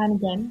break time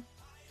again?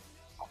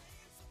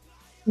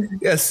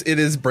 Yes, it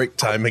is break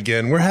time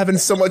again. We're having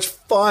so much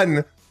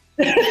fun.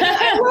 We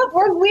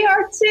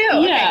are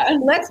too. Yeah. Okay,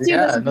 let's do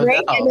this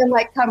break and then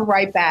come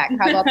right back.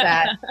 How about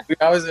that?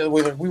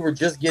 We were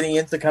just getting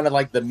into kind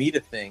of the meat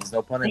of things.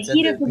 No pun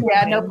intended.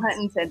 Yeah, no pun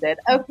intended.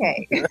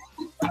 Okay.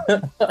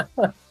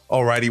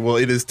 Alrighty, well,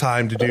 it is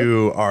time to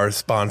do our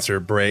sponsor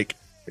break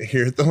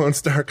here at the Lone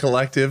Star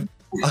Collective.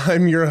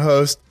 I'm your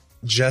host,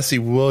 Jesse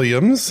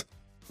Williams.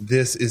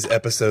 This is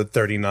episode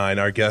 39.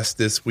 Our guest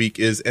this week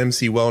is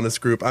MC Wellness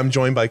Group. I'm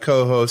joined by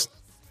co-host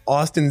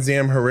Austin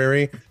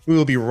Zamhariri. We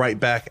will be right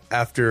back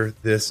after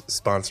this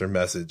sponsor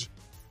message.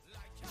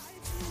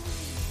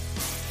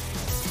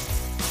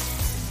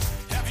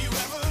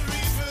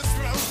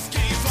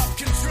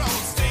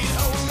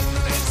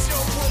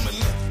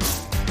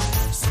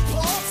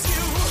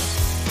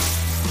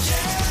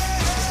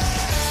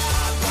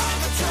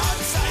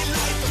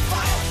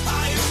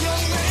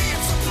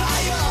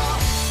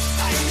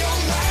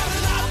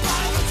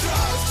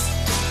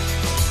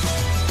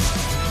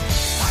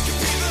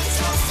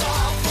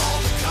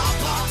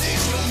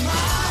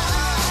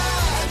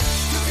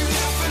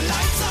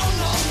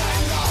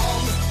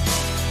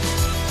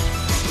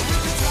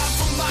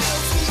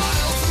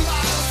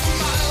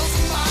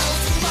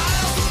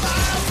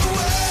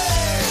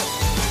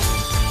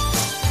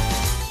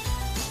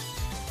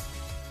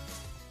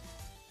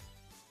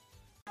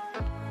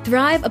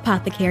 Thrive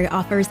Apothecary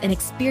offers an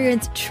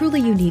experience truly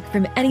unique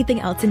from anything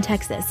else in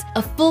Texas.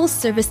 A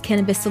full-service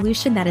cannabis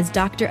solution that is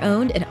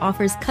doctor-owned and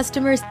offers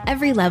customers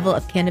every level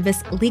of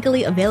cannabis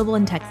legally available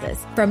in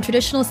Texas. From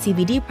traditional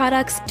CBD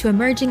products to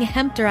emerging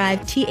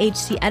hemp-derived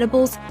THC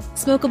edibles,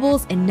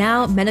 smokables, and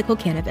now medical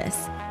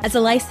cannabis. As a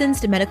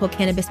licensed medical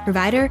cannabis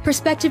provider,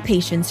 prospective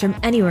patients from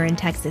anywhere in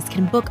Texas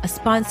can book a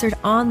sponsored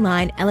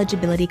online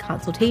eligibility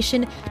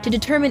consultation to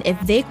determine if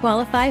they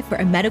qualify for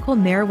a medical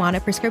marijuana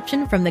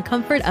prescription from the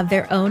comfort of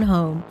their own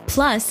home.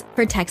 Plus,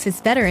 for Texas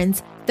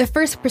veterans, The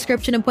first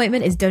prescription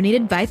appointment is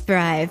donated by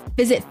Thrive.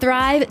 Visit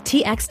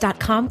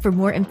thrivetx.com for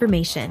more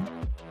information.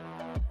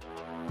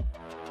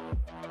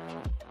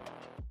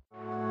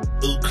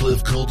 Oak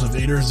Cliff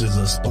Cultivators is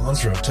a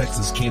sponsor of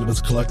Texas Cannabis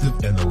Collective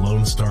and the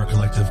Lone Star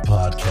Collective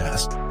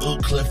podcast.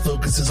 Oak Cliff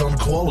focuses on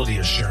quality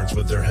assurance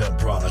with their hemp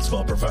products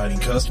while providing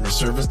customer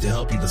service to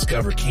help you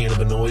discover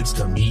cannabinoids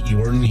to meet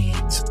your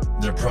needs.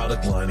 Their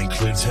product line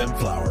includes hemp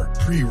flower,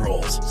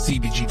 pre-rolls,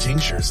 CBG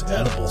tinctures,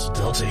 edibles,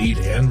 Delta 8,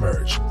 and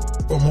merch.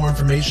 For more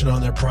information on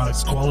their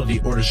products'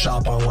 quality or to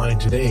shop online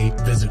today,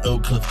 visit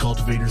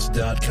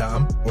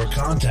oakcliffcultivators.com or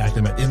contact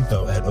them at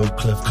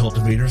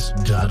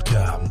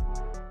info@oakcliffcultivators.com.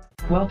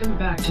 Welcome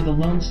back to the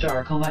Lone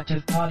Star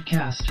Collective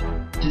podcast,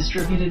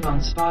 distributed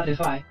on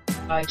Spotify,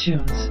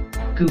 iTunes,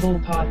 Google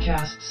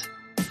Podcasts,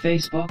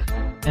 Facebook,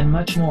 and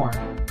much more,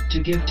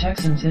 to give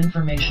Texans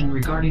information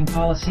regarding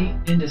policy,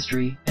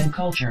 industry, and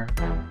culture.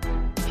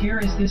 Here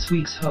is this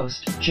week's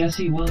host,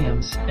 Jesse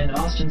Williams and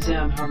Austin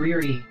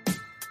Zamhariri.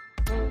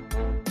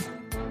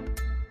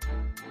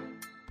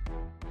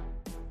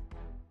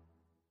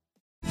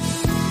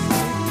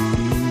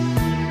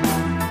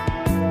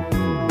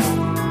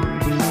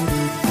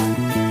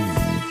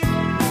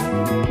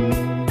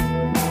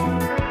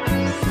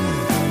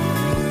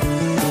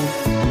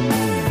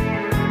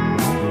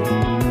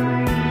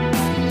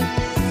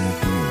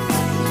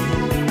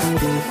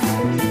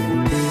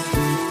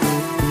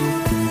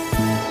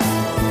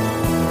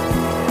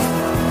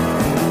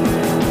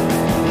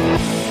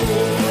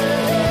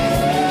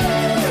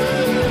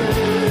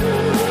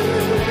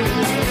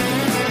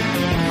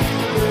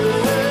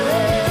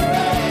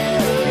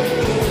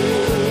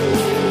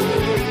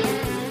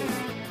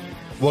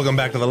 Welcome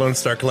back to the Lone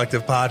Star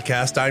Collective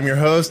podcast. I'm your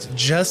host,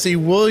 Jesse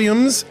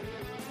Williams.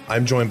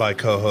 I'm joined by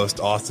co-host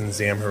Austin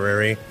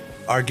Zamhariri.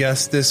 Our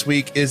guest this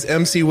week is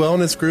MC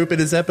Wellness Group. It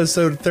is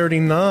episode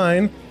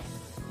 39.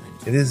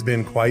 It has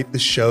been quite the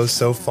show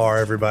so far,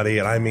 everybody.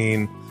 And I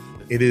mean,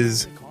 it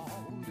is,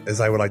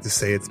 as I would like to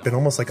say, it's been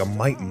almost like a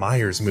Mike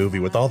Myers movie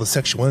with all the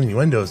sexual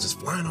innuendos just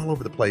flying all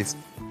over the place.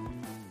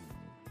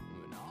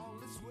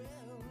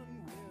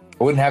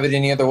 I wouldn't have it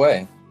any other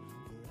way.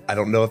 I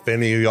don't know if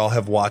any of y'all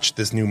have watched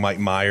this new Mike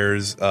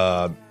Myers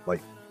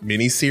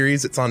mini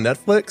series. It's on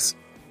Netflix.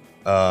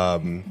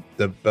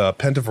 The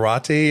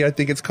Pentaverati, I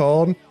think it's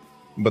called.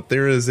 But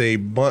there is a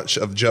bunch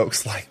of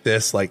jokes like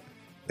this. Like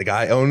the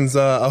guy owns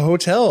a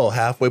hotel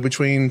halfway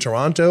between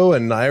Toronto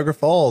and Niagara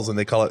Falls, and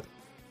they call it.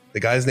 The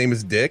guy's name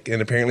is Dick,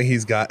 and apparently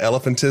he's got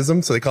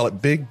elephantism, so they call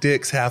it Big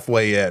Dick's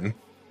Halfway In.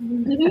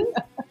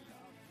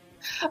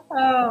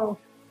 Oh,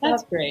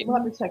 That's great. We'll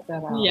have to check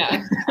that out.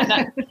 Yeah.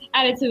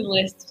 Add it to the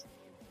list.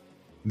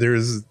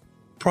 There's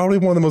probably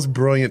one of the most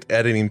brilliant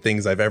editing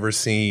things I've ever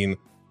seen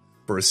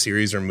for a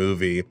series or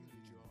movie.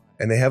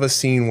 And they have a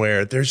scene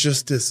where there's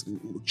just this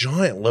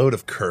giant load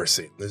of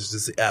cursing. There's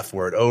just the F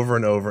word over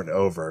and over and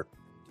over.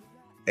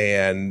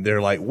 And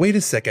they're like, wait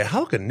a second,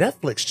 how can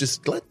Netflix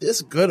just let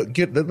this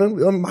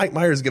let Mike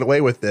Myers get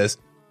away with this?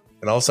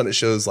 And all of a sudden it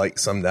shows like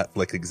some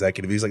Netflix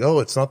executive. He's like, oh,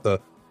 it's not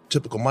the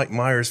typical Mike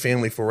Myers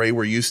family foray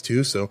we're used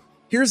to. So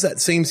here's that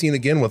same scene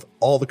again with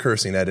all the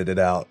cursing edited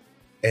out.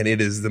 And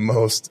it is the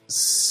most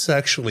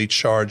sexually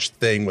charged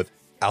thing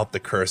without the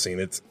cursing.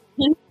 It's,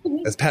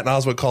 as Patton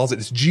Oswalt calls it,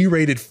 it's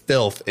G-rated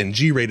filth, and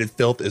G-rated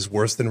filth is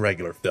worse than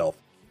regular filth.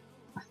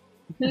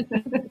 Which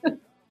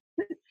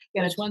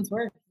one's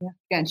worse? Yeah,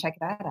 gonna check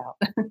that out.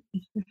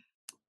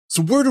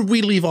 So where did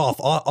we leave off?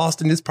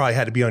 Austin, this probably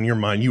had to be on your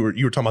mind. You were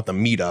talking about the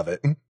meat of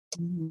it.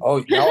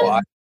 Oh, no,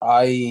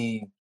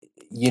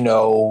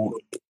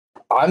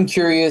 I'm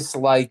curious,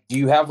 like, do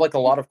you have like a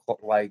lot of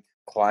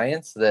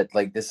clients that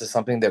like this is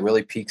something that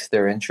really piques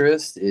their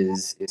interest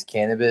is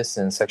cannabis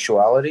and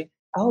sexuality?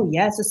 Oh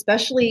yes,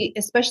 especially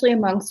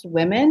amongst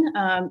women.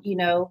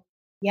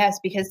 Yes,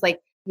 because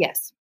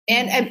yes,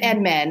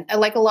 and men.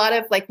 Like a lot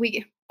of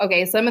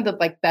some of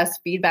the best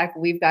feedback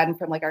we've gotten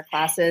from our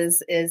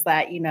classes is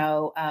that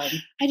I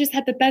just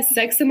had the best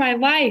sex of my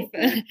life.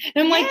 And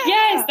I'm like,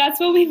 yes,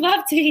 that's what we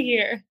love to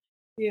hear.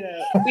 We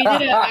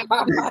did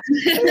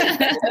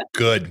it.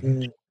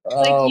 Good.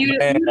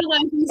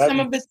 Utilizing some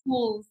of the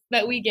tools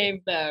that we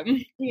gave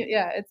them.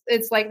 Yeah,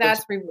 it's like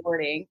that's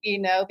rewarding,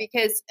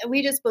 because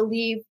we just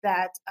believe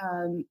that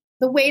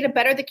the way to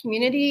better the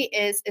community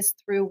is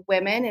through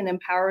women and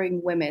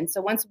empowering women.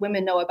 So once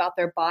women know about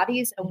their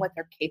bodies and what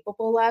they're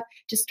capable of,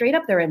 just straight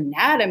up their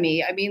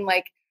anatomy. I mean,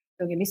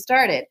 don't get me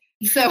started.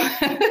 So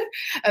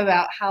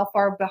about how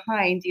far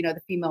behind,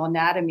 the female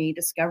anatomy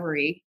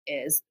discovery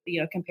is,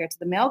 compared to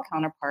the male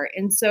counterpart.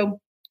 And so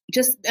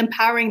just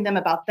empowering them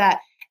about that.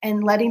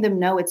 And letting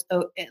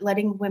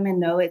women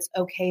know it's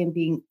okay and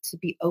to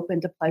be open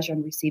to pleasure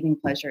and receiving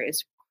pleasure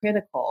is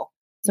critical.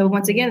 So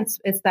once again,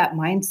 it's that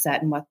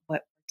mindset and what we're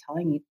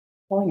telling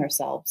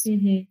ourselves.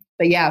 Mm-hmm.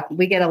 But yeah,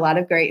 we get a lot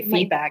of great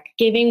feedback.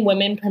 Giving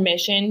women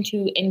permission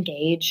to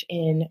engage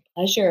in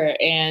pleasure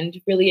and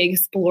really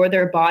explore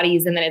their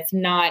bodies, and that it's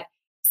not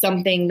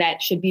something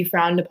that should be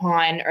frowned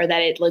upon or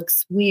that it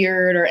looks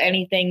weird or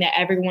anything, that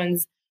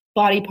everyone's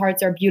body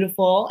parts are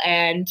beautiful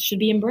and should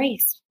be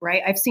embraced.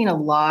 Right. I've seen a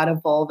lot of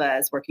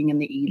vulvas working in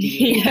the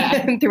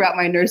ED throughout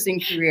my nursing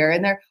career,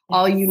 and they're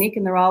all unique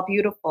and they're all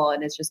beautiful.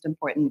 And it's just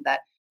important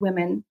that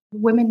women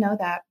know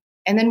that.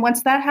 And then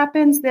once that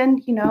happens,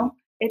 then,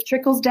 it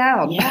trickles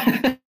down.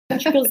 Yeah. It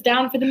trickles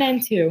down for the men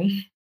too.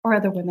 Or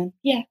other women.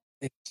 Yeah.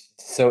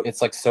 So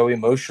it's like so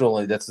emotional.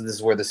 And this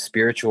is where the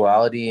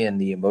spirituality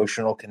and the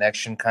emotional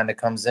connection kind of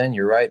comes in.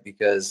 You're right.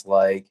 Because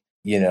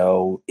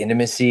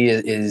intimacy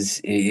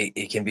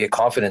it can be a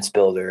confidence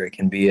builder. It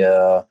can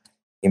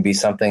be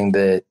something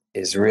that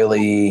is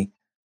really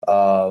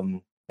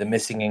the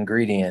missing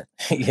ingredient,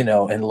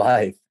 in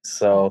life.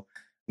 So,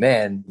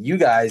 man, you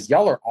guys,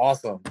 y'all are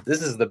awesome.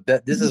 This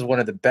is one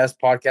of the best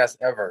podcasts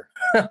ever.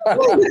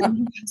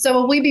 So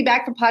will we be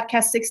back for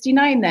podcast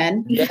 69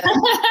 then? Yeah.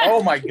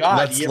 Oh my God.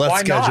 Let's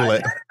schedule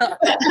it.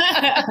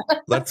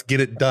 Let's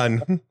get it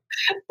done.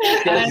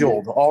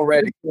 Scheduled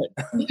already.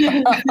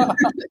 You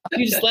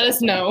just let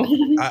us know.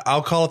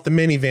 I'll call it the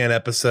minivan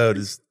episode.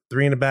 Is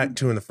 3 in the back,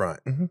 2 in the front.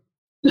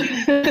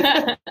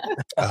 I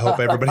hope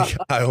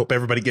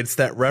everybody gets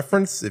that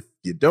reference. If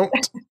you don't,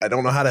 I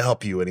don't know how to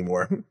help you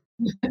anymore.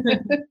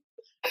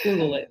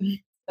 Google it.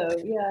 So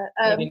yeah,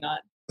 maybe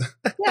not.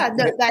 Yeah,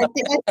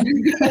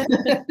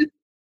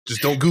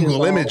 Just don't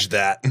Google image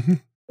that.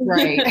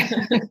 Right.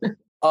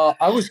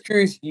 I was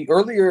curious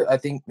earlier. I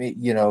think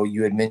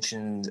you had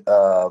mentioned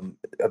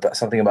about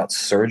something about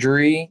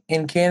surgery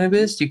in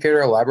cannabis. Do you care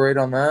to elaborate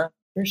on that?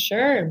 For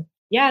sure.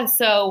 Yeah.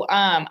 So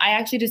I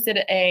actually just did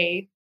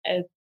a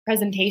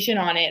presentation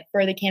on it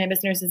for the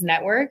Cannabis Nurses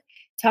Network,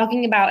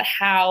 talking about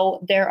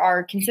how there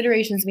are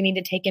considerations we need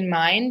to take in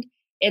mind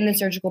in the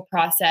surgical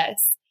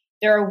process.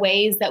 There are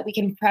ways that we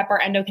can prep our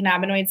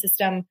endocannabinoid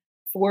system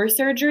for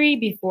surgery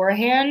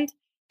beforehand.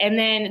 And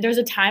then there's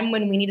a time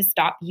when we need to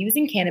stop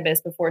using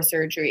cannabis before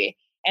surgery.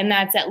 And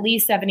that's at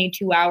least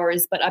 72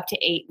 hours, but up to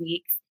 8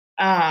 weeks.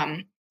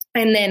 And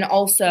then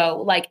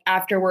also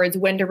afterwards,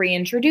 when to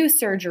reintroduce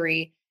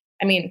surgery.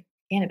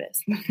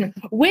 Cannabis.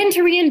 When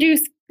to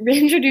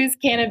reintroduce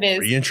cannabis.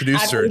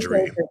 Reintroduce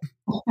surgery.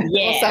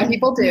 Yeah. Well, some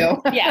people do.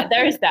 Yeah,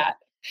 there's that.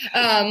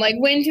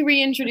 When to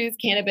reintroduce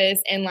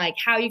cannabis and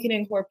how you can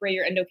incorporate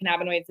your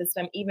endocannabinoid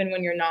system even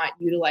when you're not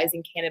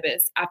utilizing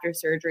cannabis after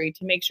surgery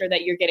to make sure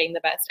that you're getting the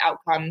best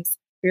outcomes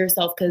for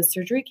yourself, because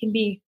surgery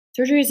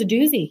is a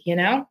doozy,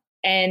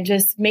 and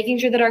just making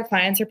sure that our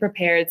clients are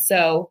prepared.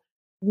 So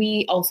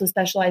we also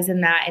specialize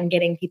in that and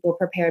getting people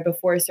prepared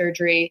before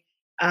surgery,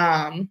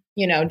 during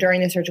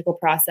the surgical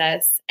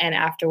process and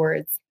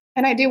afterwards.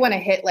 And I do want to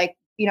hit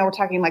we're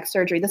talking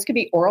surgery. This could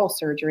be oral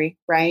surgery,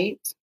 right?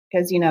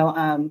 Because,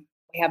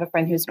 we have a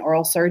friend who's an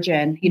oral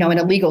surgeon, in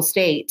a legal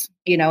state,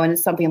 and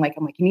it's something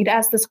I'm you need to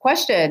ask this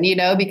question,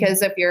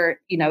 because if you're,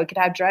 it could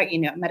have drug,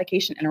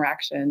 medication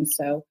interactions.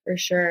 So for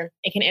sure,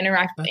 it can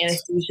interact with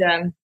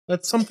anesthesia.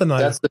 That's something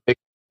that's the big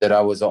that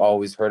I was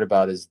always heard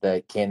about, is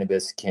that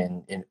cannabis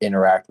can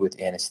interact with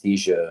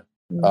anesthesia.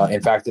 Mm-hmm.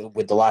 In fact,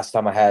 with the last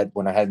time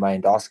when I had my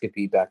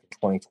endoscopy back in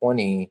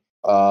 2020,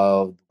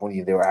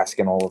 when they were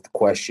asking all of the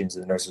questions,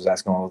 and the nurse was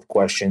asking all of the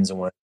questions, and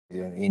when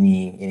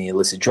any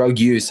illicit drug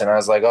use, and I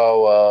was like,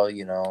 oh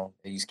well,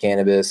 I use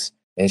cannabis.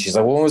 And she's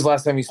like, well, when was the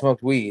last time you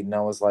smoked weed? And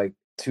I was like,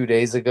 2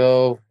 days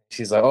ago.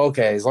 She's like,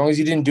 okay, as long as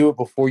you didn't do it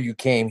before you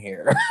came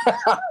here.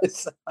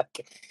 It's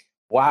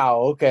wow,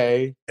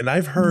 okay. And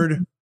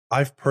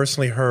I've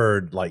personally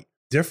heard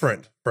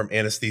different from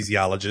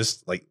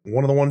anesthesiologists.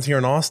 One of the ones here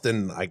in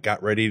Austin, I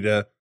got ready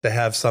to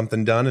have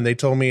something done, and they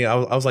told me, I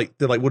was like,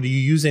 they're like, well, do you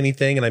use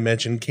anything? And I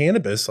mentioned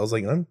cannabis. I was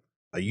like,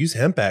 I use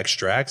hemp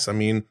extracts.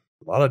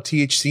 A lot of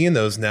THC in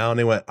those now. And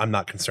they went, I'm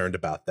not concerned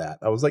about that.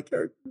 I was like,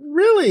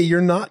 really? You're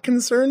not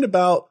concerned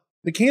about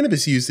the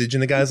cannabis usage?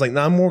 And the guy's like,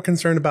 no, I'm more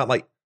concerned about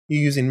you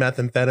using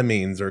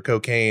methamphetamines or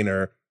cocaine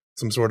or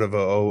some sort of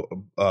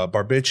a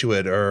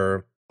barbiturate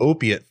or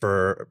opiate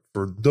for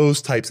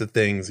those types of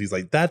things. He's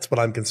like, that's what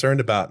I'm concerned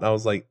about. And I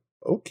was like,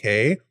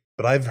 okay.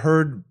 But I've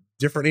heard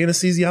different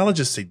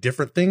anesthesiologists say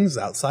different things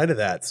outside of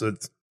that. So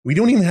we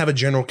don't even have a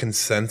general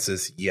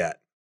consensus yet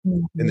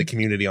in the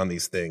community on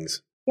these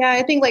things. Yeah,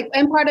 I think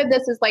and part of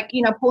this is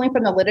pulling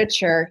from the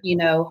literature,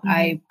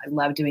 I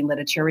love doing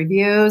literature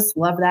reviews,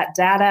 love that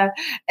data.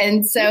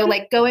 And so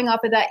going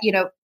off of that,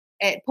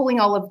 pulling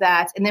all of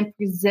that and then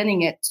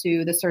presenting it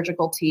to the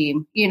surgical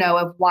team,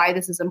 of why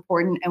this is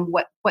important and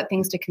what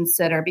things to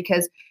consider,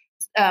 because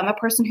a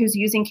person who's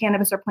using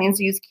cannabis or plans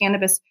to use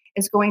cannabis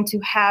is going to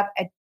have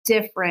a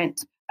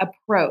different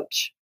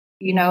approach,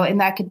 and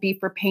that could be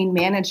for pain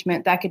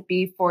management, that could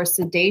be for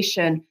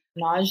sedation,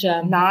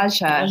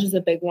 Nausea is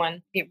a big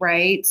one,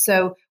 right?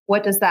 So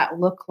what does that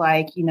look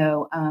like?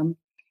 And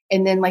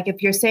then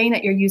if you're saying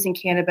that you're using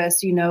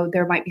cannabis,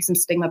 there might be some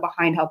stigma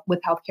behind with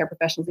healthcare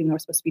professionals, even though we're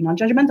supposed to be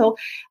non-judgmental,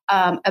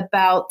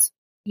 about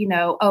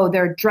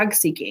they're drug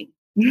seeking,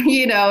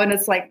 and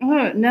it's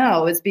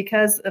no, it's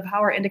because of how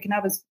our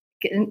endocannabis,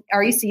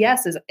 our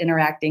ECS is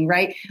interacting,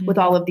 right, with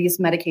all of these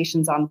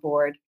medications on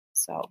board.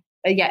 So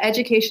yeah,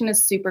 education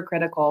is super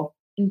critical.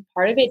 And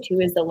part of it too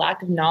is the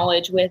lack of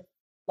knowledge with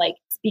like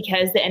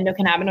because the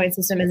endocannabinoid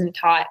system isn't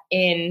taught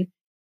in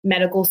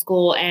medical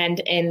school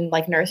and in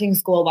like nursing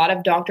school, a lot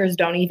of doctors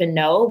don't even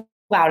know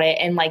about it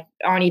and like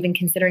aren't even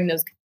considering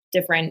those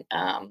different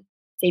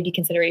safety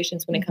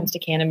considerations when it comes to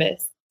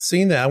cannabis.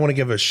 Seeing that, I want to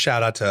give a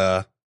shout out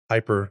to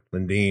Piper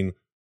Lindeen,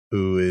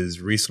 who is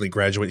recently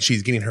graduating.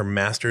 She's getting her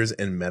master's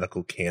in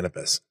medical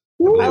cannabis.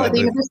 Oh, at the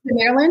University of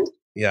Maryland?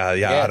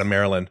 Yeah, out of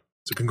Maryland.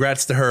 So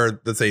congrats to her.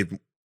 That's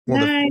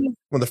one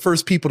of the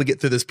first people to get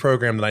through this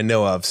program that I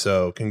know of.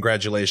 So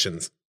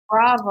congratulations.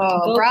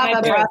 Bravo.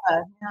 Yeah.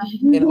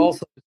 And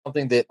also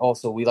something that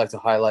also we like to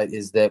highlight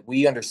is that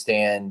we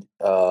understand,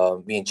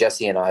 me and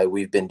Jesse and I,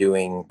 we've been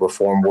doing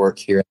reform work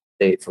here in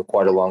the state for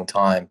quite a long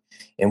time.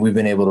 And we've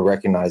been able to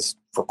recognize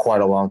for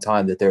quite a long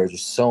time that there are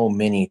just so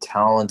many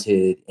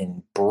talented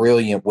and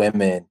brilliant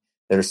women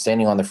that are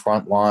standing on the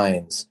front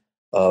lines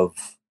of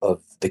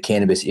the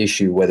cannabis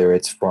issue, whether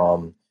it's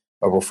from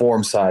a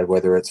reform side,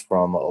 whether it's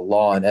from a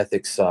law and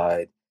ethics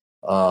side.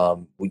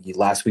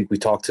 Last week we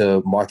talked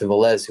to Martha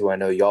Velez, who I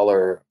know y'all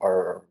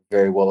are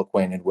very well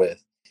acquainted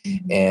with,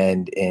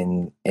 and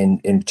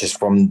just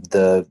from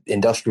the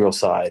industrial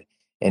side.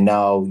 And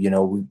now,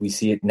 we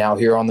see it now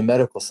here on the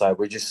medical side.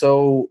 We're just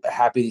so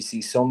happy to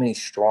see so many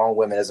strong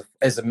women.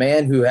 As a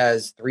man who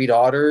has 3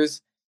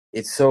 daughters,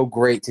 it's so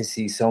great to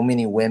see so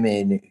many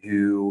women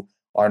who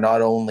are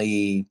not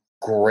only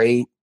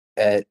great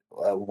at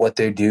what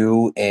they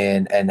do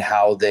and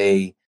how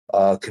they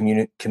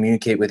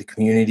communicate with the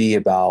community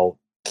about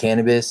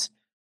cannabis,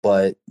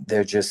 but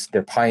they're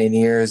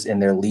pioneers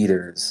and they're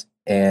leaders.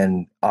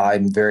 And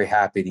I'm very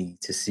happy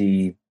to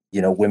see,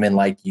 women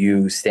like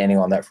you standing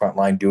on that front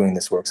line doing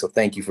this work. So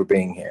thank you for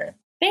being here.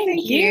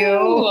 Thank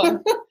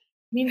you.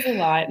 Means a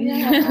lot.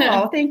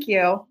 Yeah. Oh, thank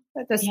you.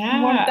 That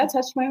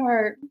touched my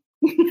heart.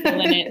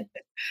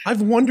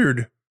 I've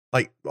wondered,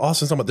 like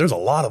Austin, there's a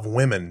lot of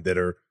women that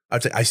are,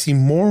 I'd say I see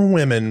more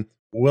women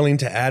willing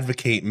to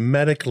advocate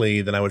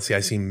medically than I would say I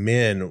see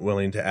men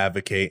willing to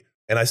advocate.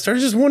 And I started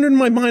just wondering in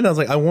my mind, I was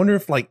like, I wonder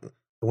if like the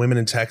women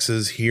in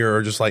Texas here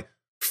are just like,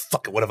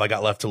 fuck it, what have I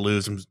got left to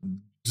lose?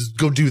 Just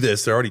go do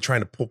this. They're already trying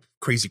to pull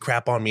crazy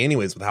crap on me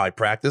anyways with how I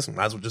practice.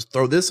 Might as well just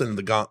throw this into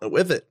the gauntlet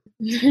with it.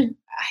 I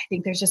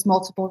think there's just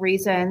multiple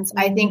reasons.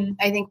 I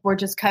think we're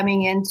just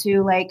coming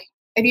into like,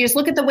 if you just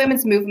look at the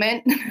women's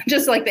movement,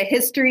 just like the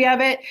history of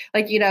it,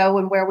 like,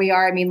 and where we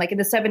are, I mean, like in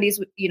the 70s,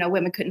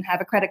 women couldn't have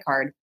a credit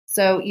card.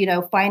 So,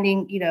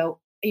 finding,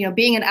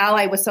 being an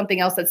ally was something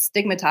else that's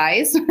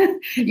stigmatized,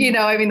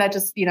 that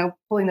just,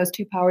 pulling those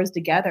two powers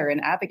together and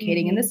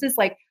advocating. And this is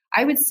like,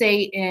 I would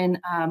say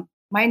in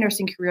my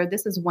nursing career,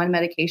 this is one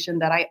medication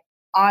that I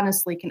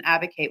honestly can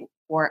advocate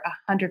for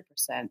 100%.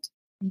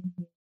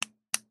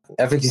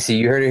 Efficacy,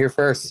 you heard it here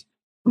first.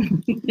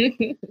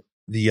 The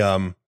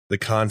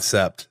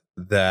concept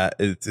that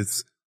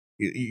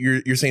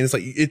you're saying it's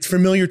like it's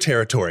familiar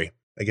territory,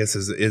 I guess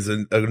is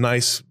a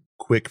nice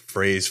quick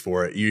phrase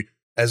for it. You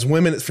as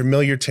women, it's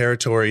familiar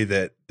territory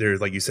that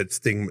there's, like you said,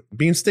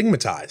 being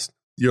stigmatized.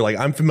 You're like,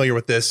 I'm familiar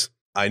with this.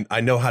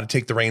 I know how to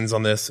take the reins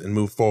on this and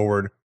move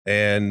forward.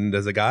 And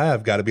as a guy,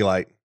 I've got to be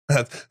like,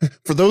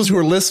 for those who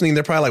are listening,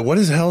 they're probably like, what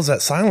the hell is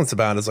that silence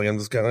about? It's like, I'm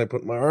just kind of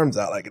putting my arms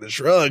out like in a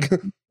shrug.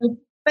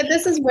 But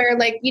this is where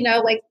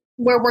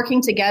we're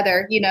working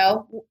together,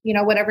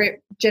 whatever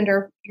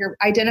gender you're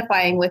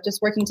identifying with,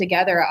 just working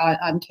together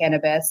on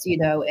cannabis,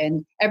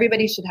 and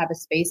everybody should have a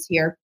space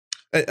here.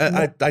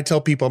 I tell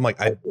people, I'm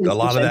like, a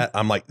lot of that,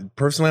 I'm like,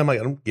 personally, I'm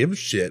like, I don't give a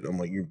shit. I'm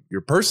like, you're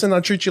a person.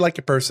 I'll treat you like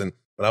a person.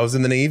 When I was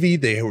in the Navy,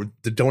 the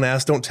don't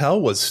ask, don't tell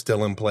was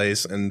still in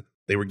place. And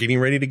they were getting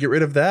ready to get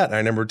rid of that. And I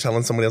remember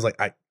telling somebody, I was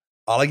like,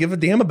 all I give a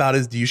damn about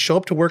is, do you show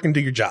up to work and do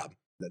your job?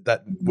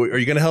 Are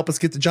you going to help us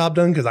get the job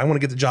done? Because I want to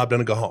get the job done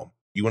and go home.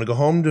 You want to go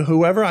home to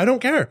whoever? I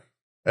don't care.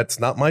 That's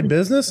not my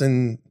business.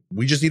 And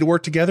we just need to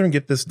work together and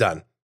get this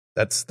done.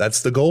 That's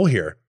the goal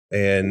here.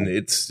 And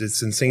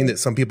it's insane that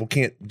some people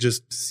can't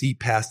just see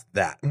past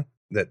that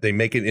they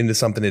make it into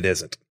something it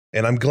isn't.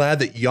 And I'm glad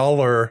that y'all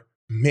are,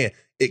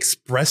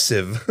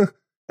 expressive,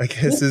 I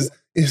guess is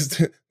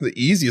the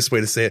easiest way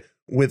to say it,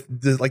 with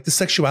the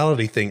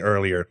sexuality thing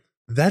earlier.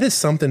 That is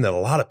something that a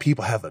lot of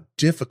people have a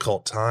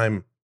difficult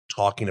time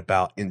talking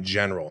about in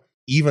general,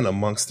 even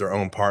amongst their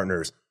own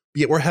partners.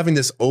 Yet we're having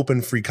this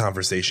open, free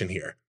conversation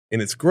here.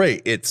 And it's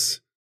great.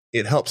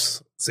 It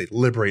helps, say,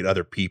 liberate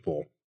other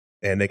people,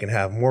 and they can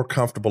have more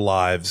comfortable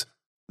lives.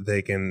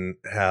 They can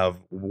have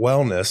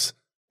wellness.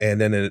 And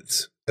then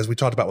it's, as we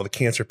talked about with the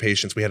cancer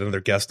patients, we had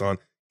another guest on,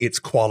 it's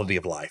quality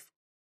of life.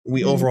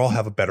 We overall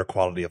have a better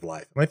quality of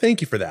life. And I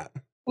thank you for that.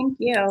 Thank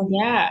you.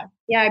 Yeah.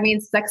 Yeah. I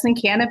mean, sex and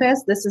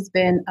cannabis, this has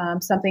been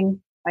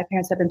something my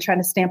parents have been trying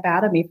to stamp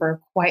out of me for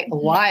quite a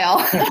while.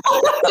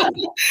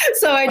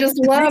 So I just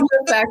love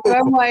the fact that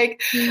I'm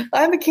like,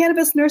 I'm a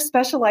cannabis nurse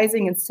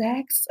specializing in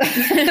sex.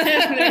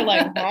 They're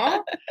like,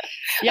 huh?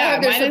 Yeah, I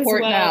have their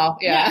support now.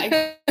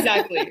 Yeah,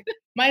 exactly.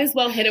 Might as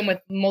well hit them with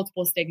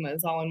multiple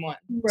stigmas all in one.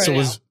 Right. So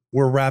as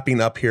we're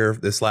wrapping up here,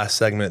 this last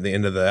segment at the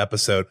end of the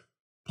episode,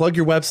 plug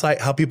your website,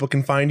 how people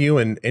can find you,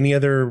 and any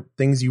other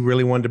things you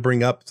really wanted to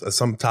bring up,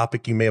 some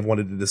topic you may have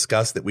wanted to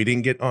discuss that we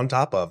didn't get on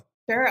top of.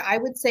 Sure. I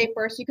would say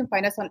first, you can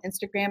find us on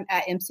Instagram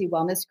at MC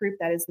Wellness Group.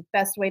 That is the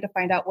best way to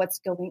find out what's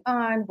going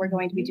on. We're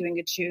going to be doing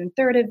a June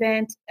 3rd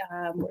event,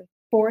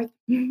 4th.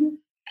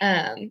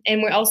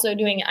 And we're also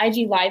doing an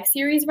IG Live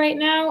series right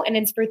now, and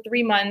it's for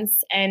 3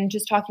 months and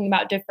just talking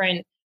about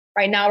different.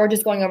 Right now, we're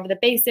just going over the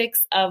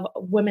basics of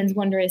women's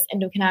wondrous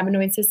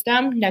endocannabinoid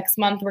system. Next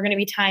month, we're going to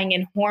be tying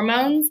in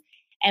hormones.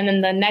 And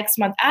then the next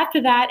month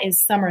after that is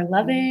summer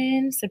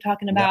lovin'. So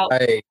talking about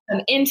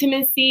some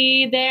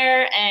intimacy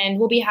there. And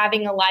we'll be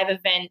having a live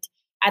event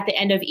at the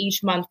end of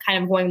each month,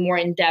 kind of going more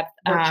in depth,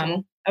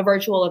 a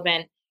virtual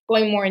event,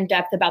 going more in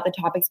depth about the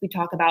topics we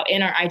talk about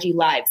in our IG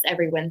Lives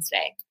every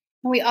Wednesday.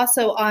 And we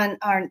also, on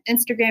our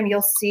Instagram,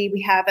 you'll see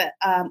we have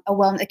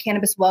a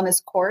cannabis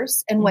wellness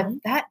course. And what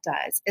that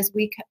does is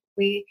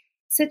we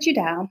sit you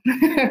down,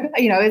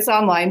 it's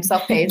online,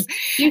 self-paced,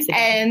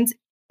 and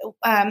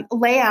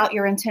lay out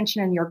your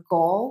intention and your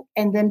goal.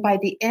 And then by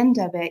the end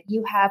of it,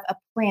 you have a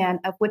plan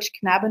of which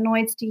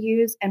cannabinoids to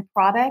use and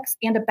products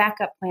and a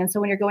backup plan.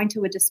 So when you're going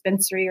to a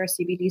dispensary or a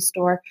CBD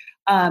store,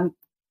 and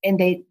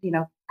they,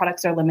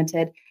 products are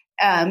limited,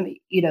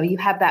 you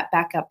have that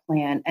backup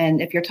plan.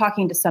 And if you're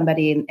talking to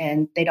somebody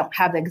and they don't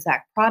have the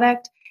exact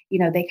product,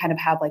 they kind of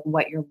have like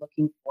what you're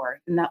looking for.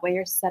 And that way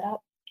you're set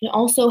up. And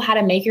also how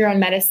to make your own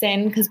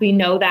medicine, because we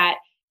know that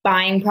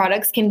buying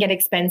products can get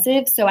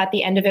expensive. So at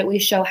the end of it, we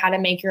show how to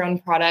make your own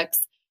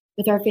products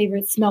with our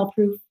favorite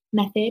smell-proof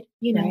method.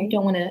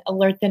 Don't want to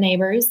alert the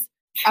neighbors.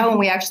 Oh, and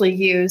we actually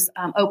use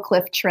Oak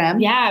Cliff trim.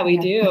 Yeah, we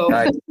do.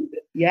 Nice.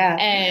 Yeah.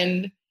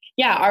 And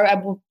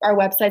our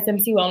website's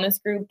MC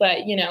Wellness Group, but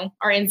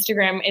our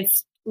Instagram,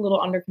 it's a little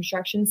under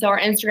construction. So our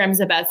Instagram is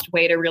the best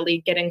way to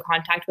really get in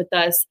contact with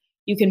us.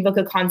 You can book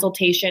a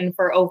consultation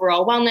for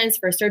overall wellness,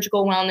 for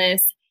surgical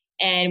wellness.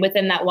 And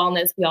within that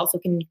wellness, we also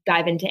can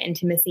dive into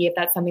intimacy if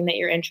that's something that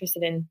you're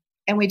interested in.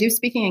 And we do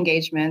speaking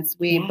engagements.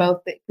 We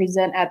both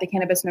present at the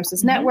Cannabis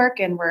Nurses Network,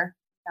 and we're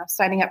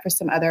signing up for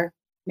some other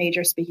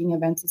major speaking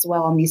events as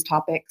well on these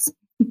topics.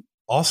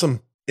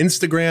 Awesome.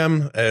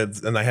 Instagram,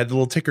 and I had the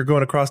little ticker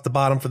going across the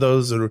bottom for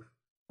those who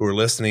are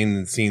listening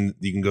and seeing.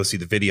 You can go see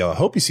the video. I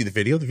hope you see the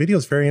video. The video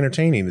is very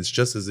entertaining. It's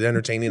just as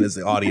entertaining as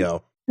the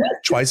audio.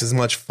 Twice as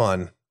much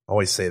fun. I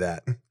always say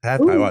that. I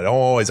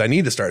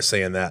need to start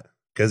saying that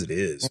because it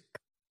is.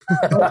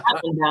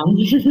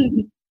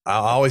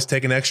 I'll always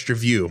take an extra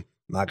view. I'm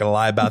not going to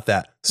lie about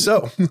that.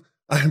 So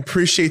I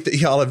appreciate that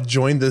y'all have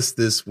joined us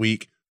this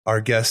week.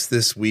 Our guest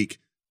this week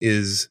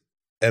is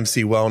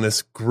MC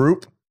Wellness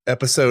Group,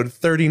 episode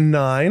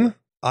 39.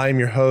 I'm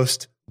your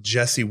host,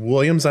 Jesse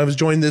Williams. I was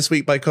joined this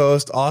week by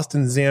co-host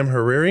Austin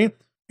Zamhariri.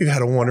 We've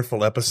had a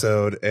wonderful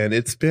episode, and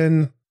it's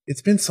been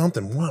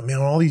something. What, man,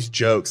 all these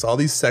jokes, all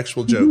these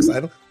sexual jokes.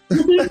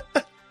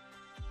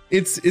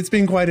 It's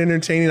been quite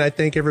entertaining. I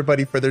thank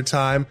everybody for their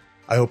time.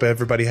 I hope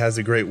everybody has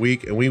a great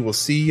week, and we will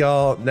see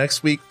y'all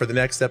next week for the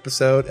next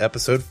episode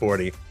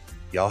 40.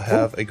 Y'all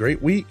have a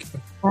great week.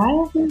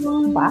 Bye,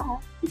 everyone. Bye.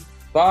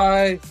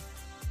 Bye.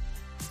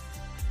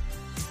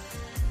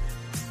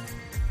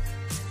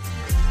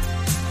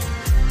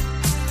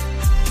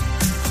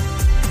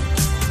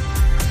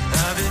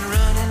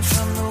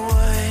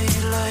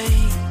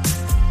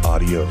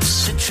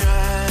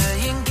 Adios.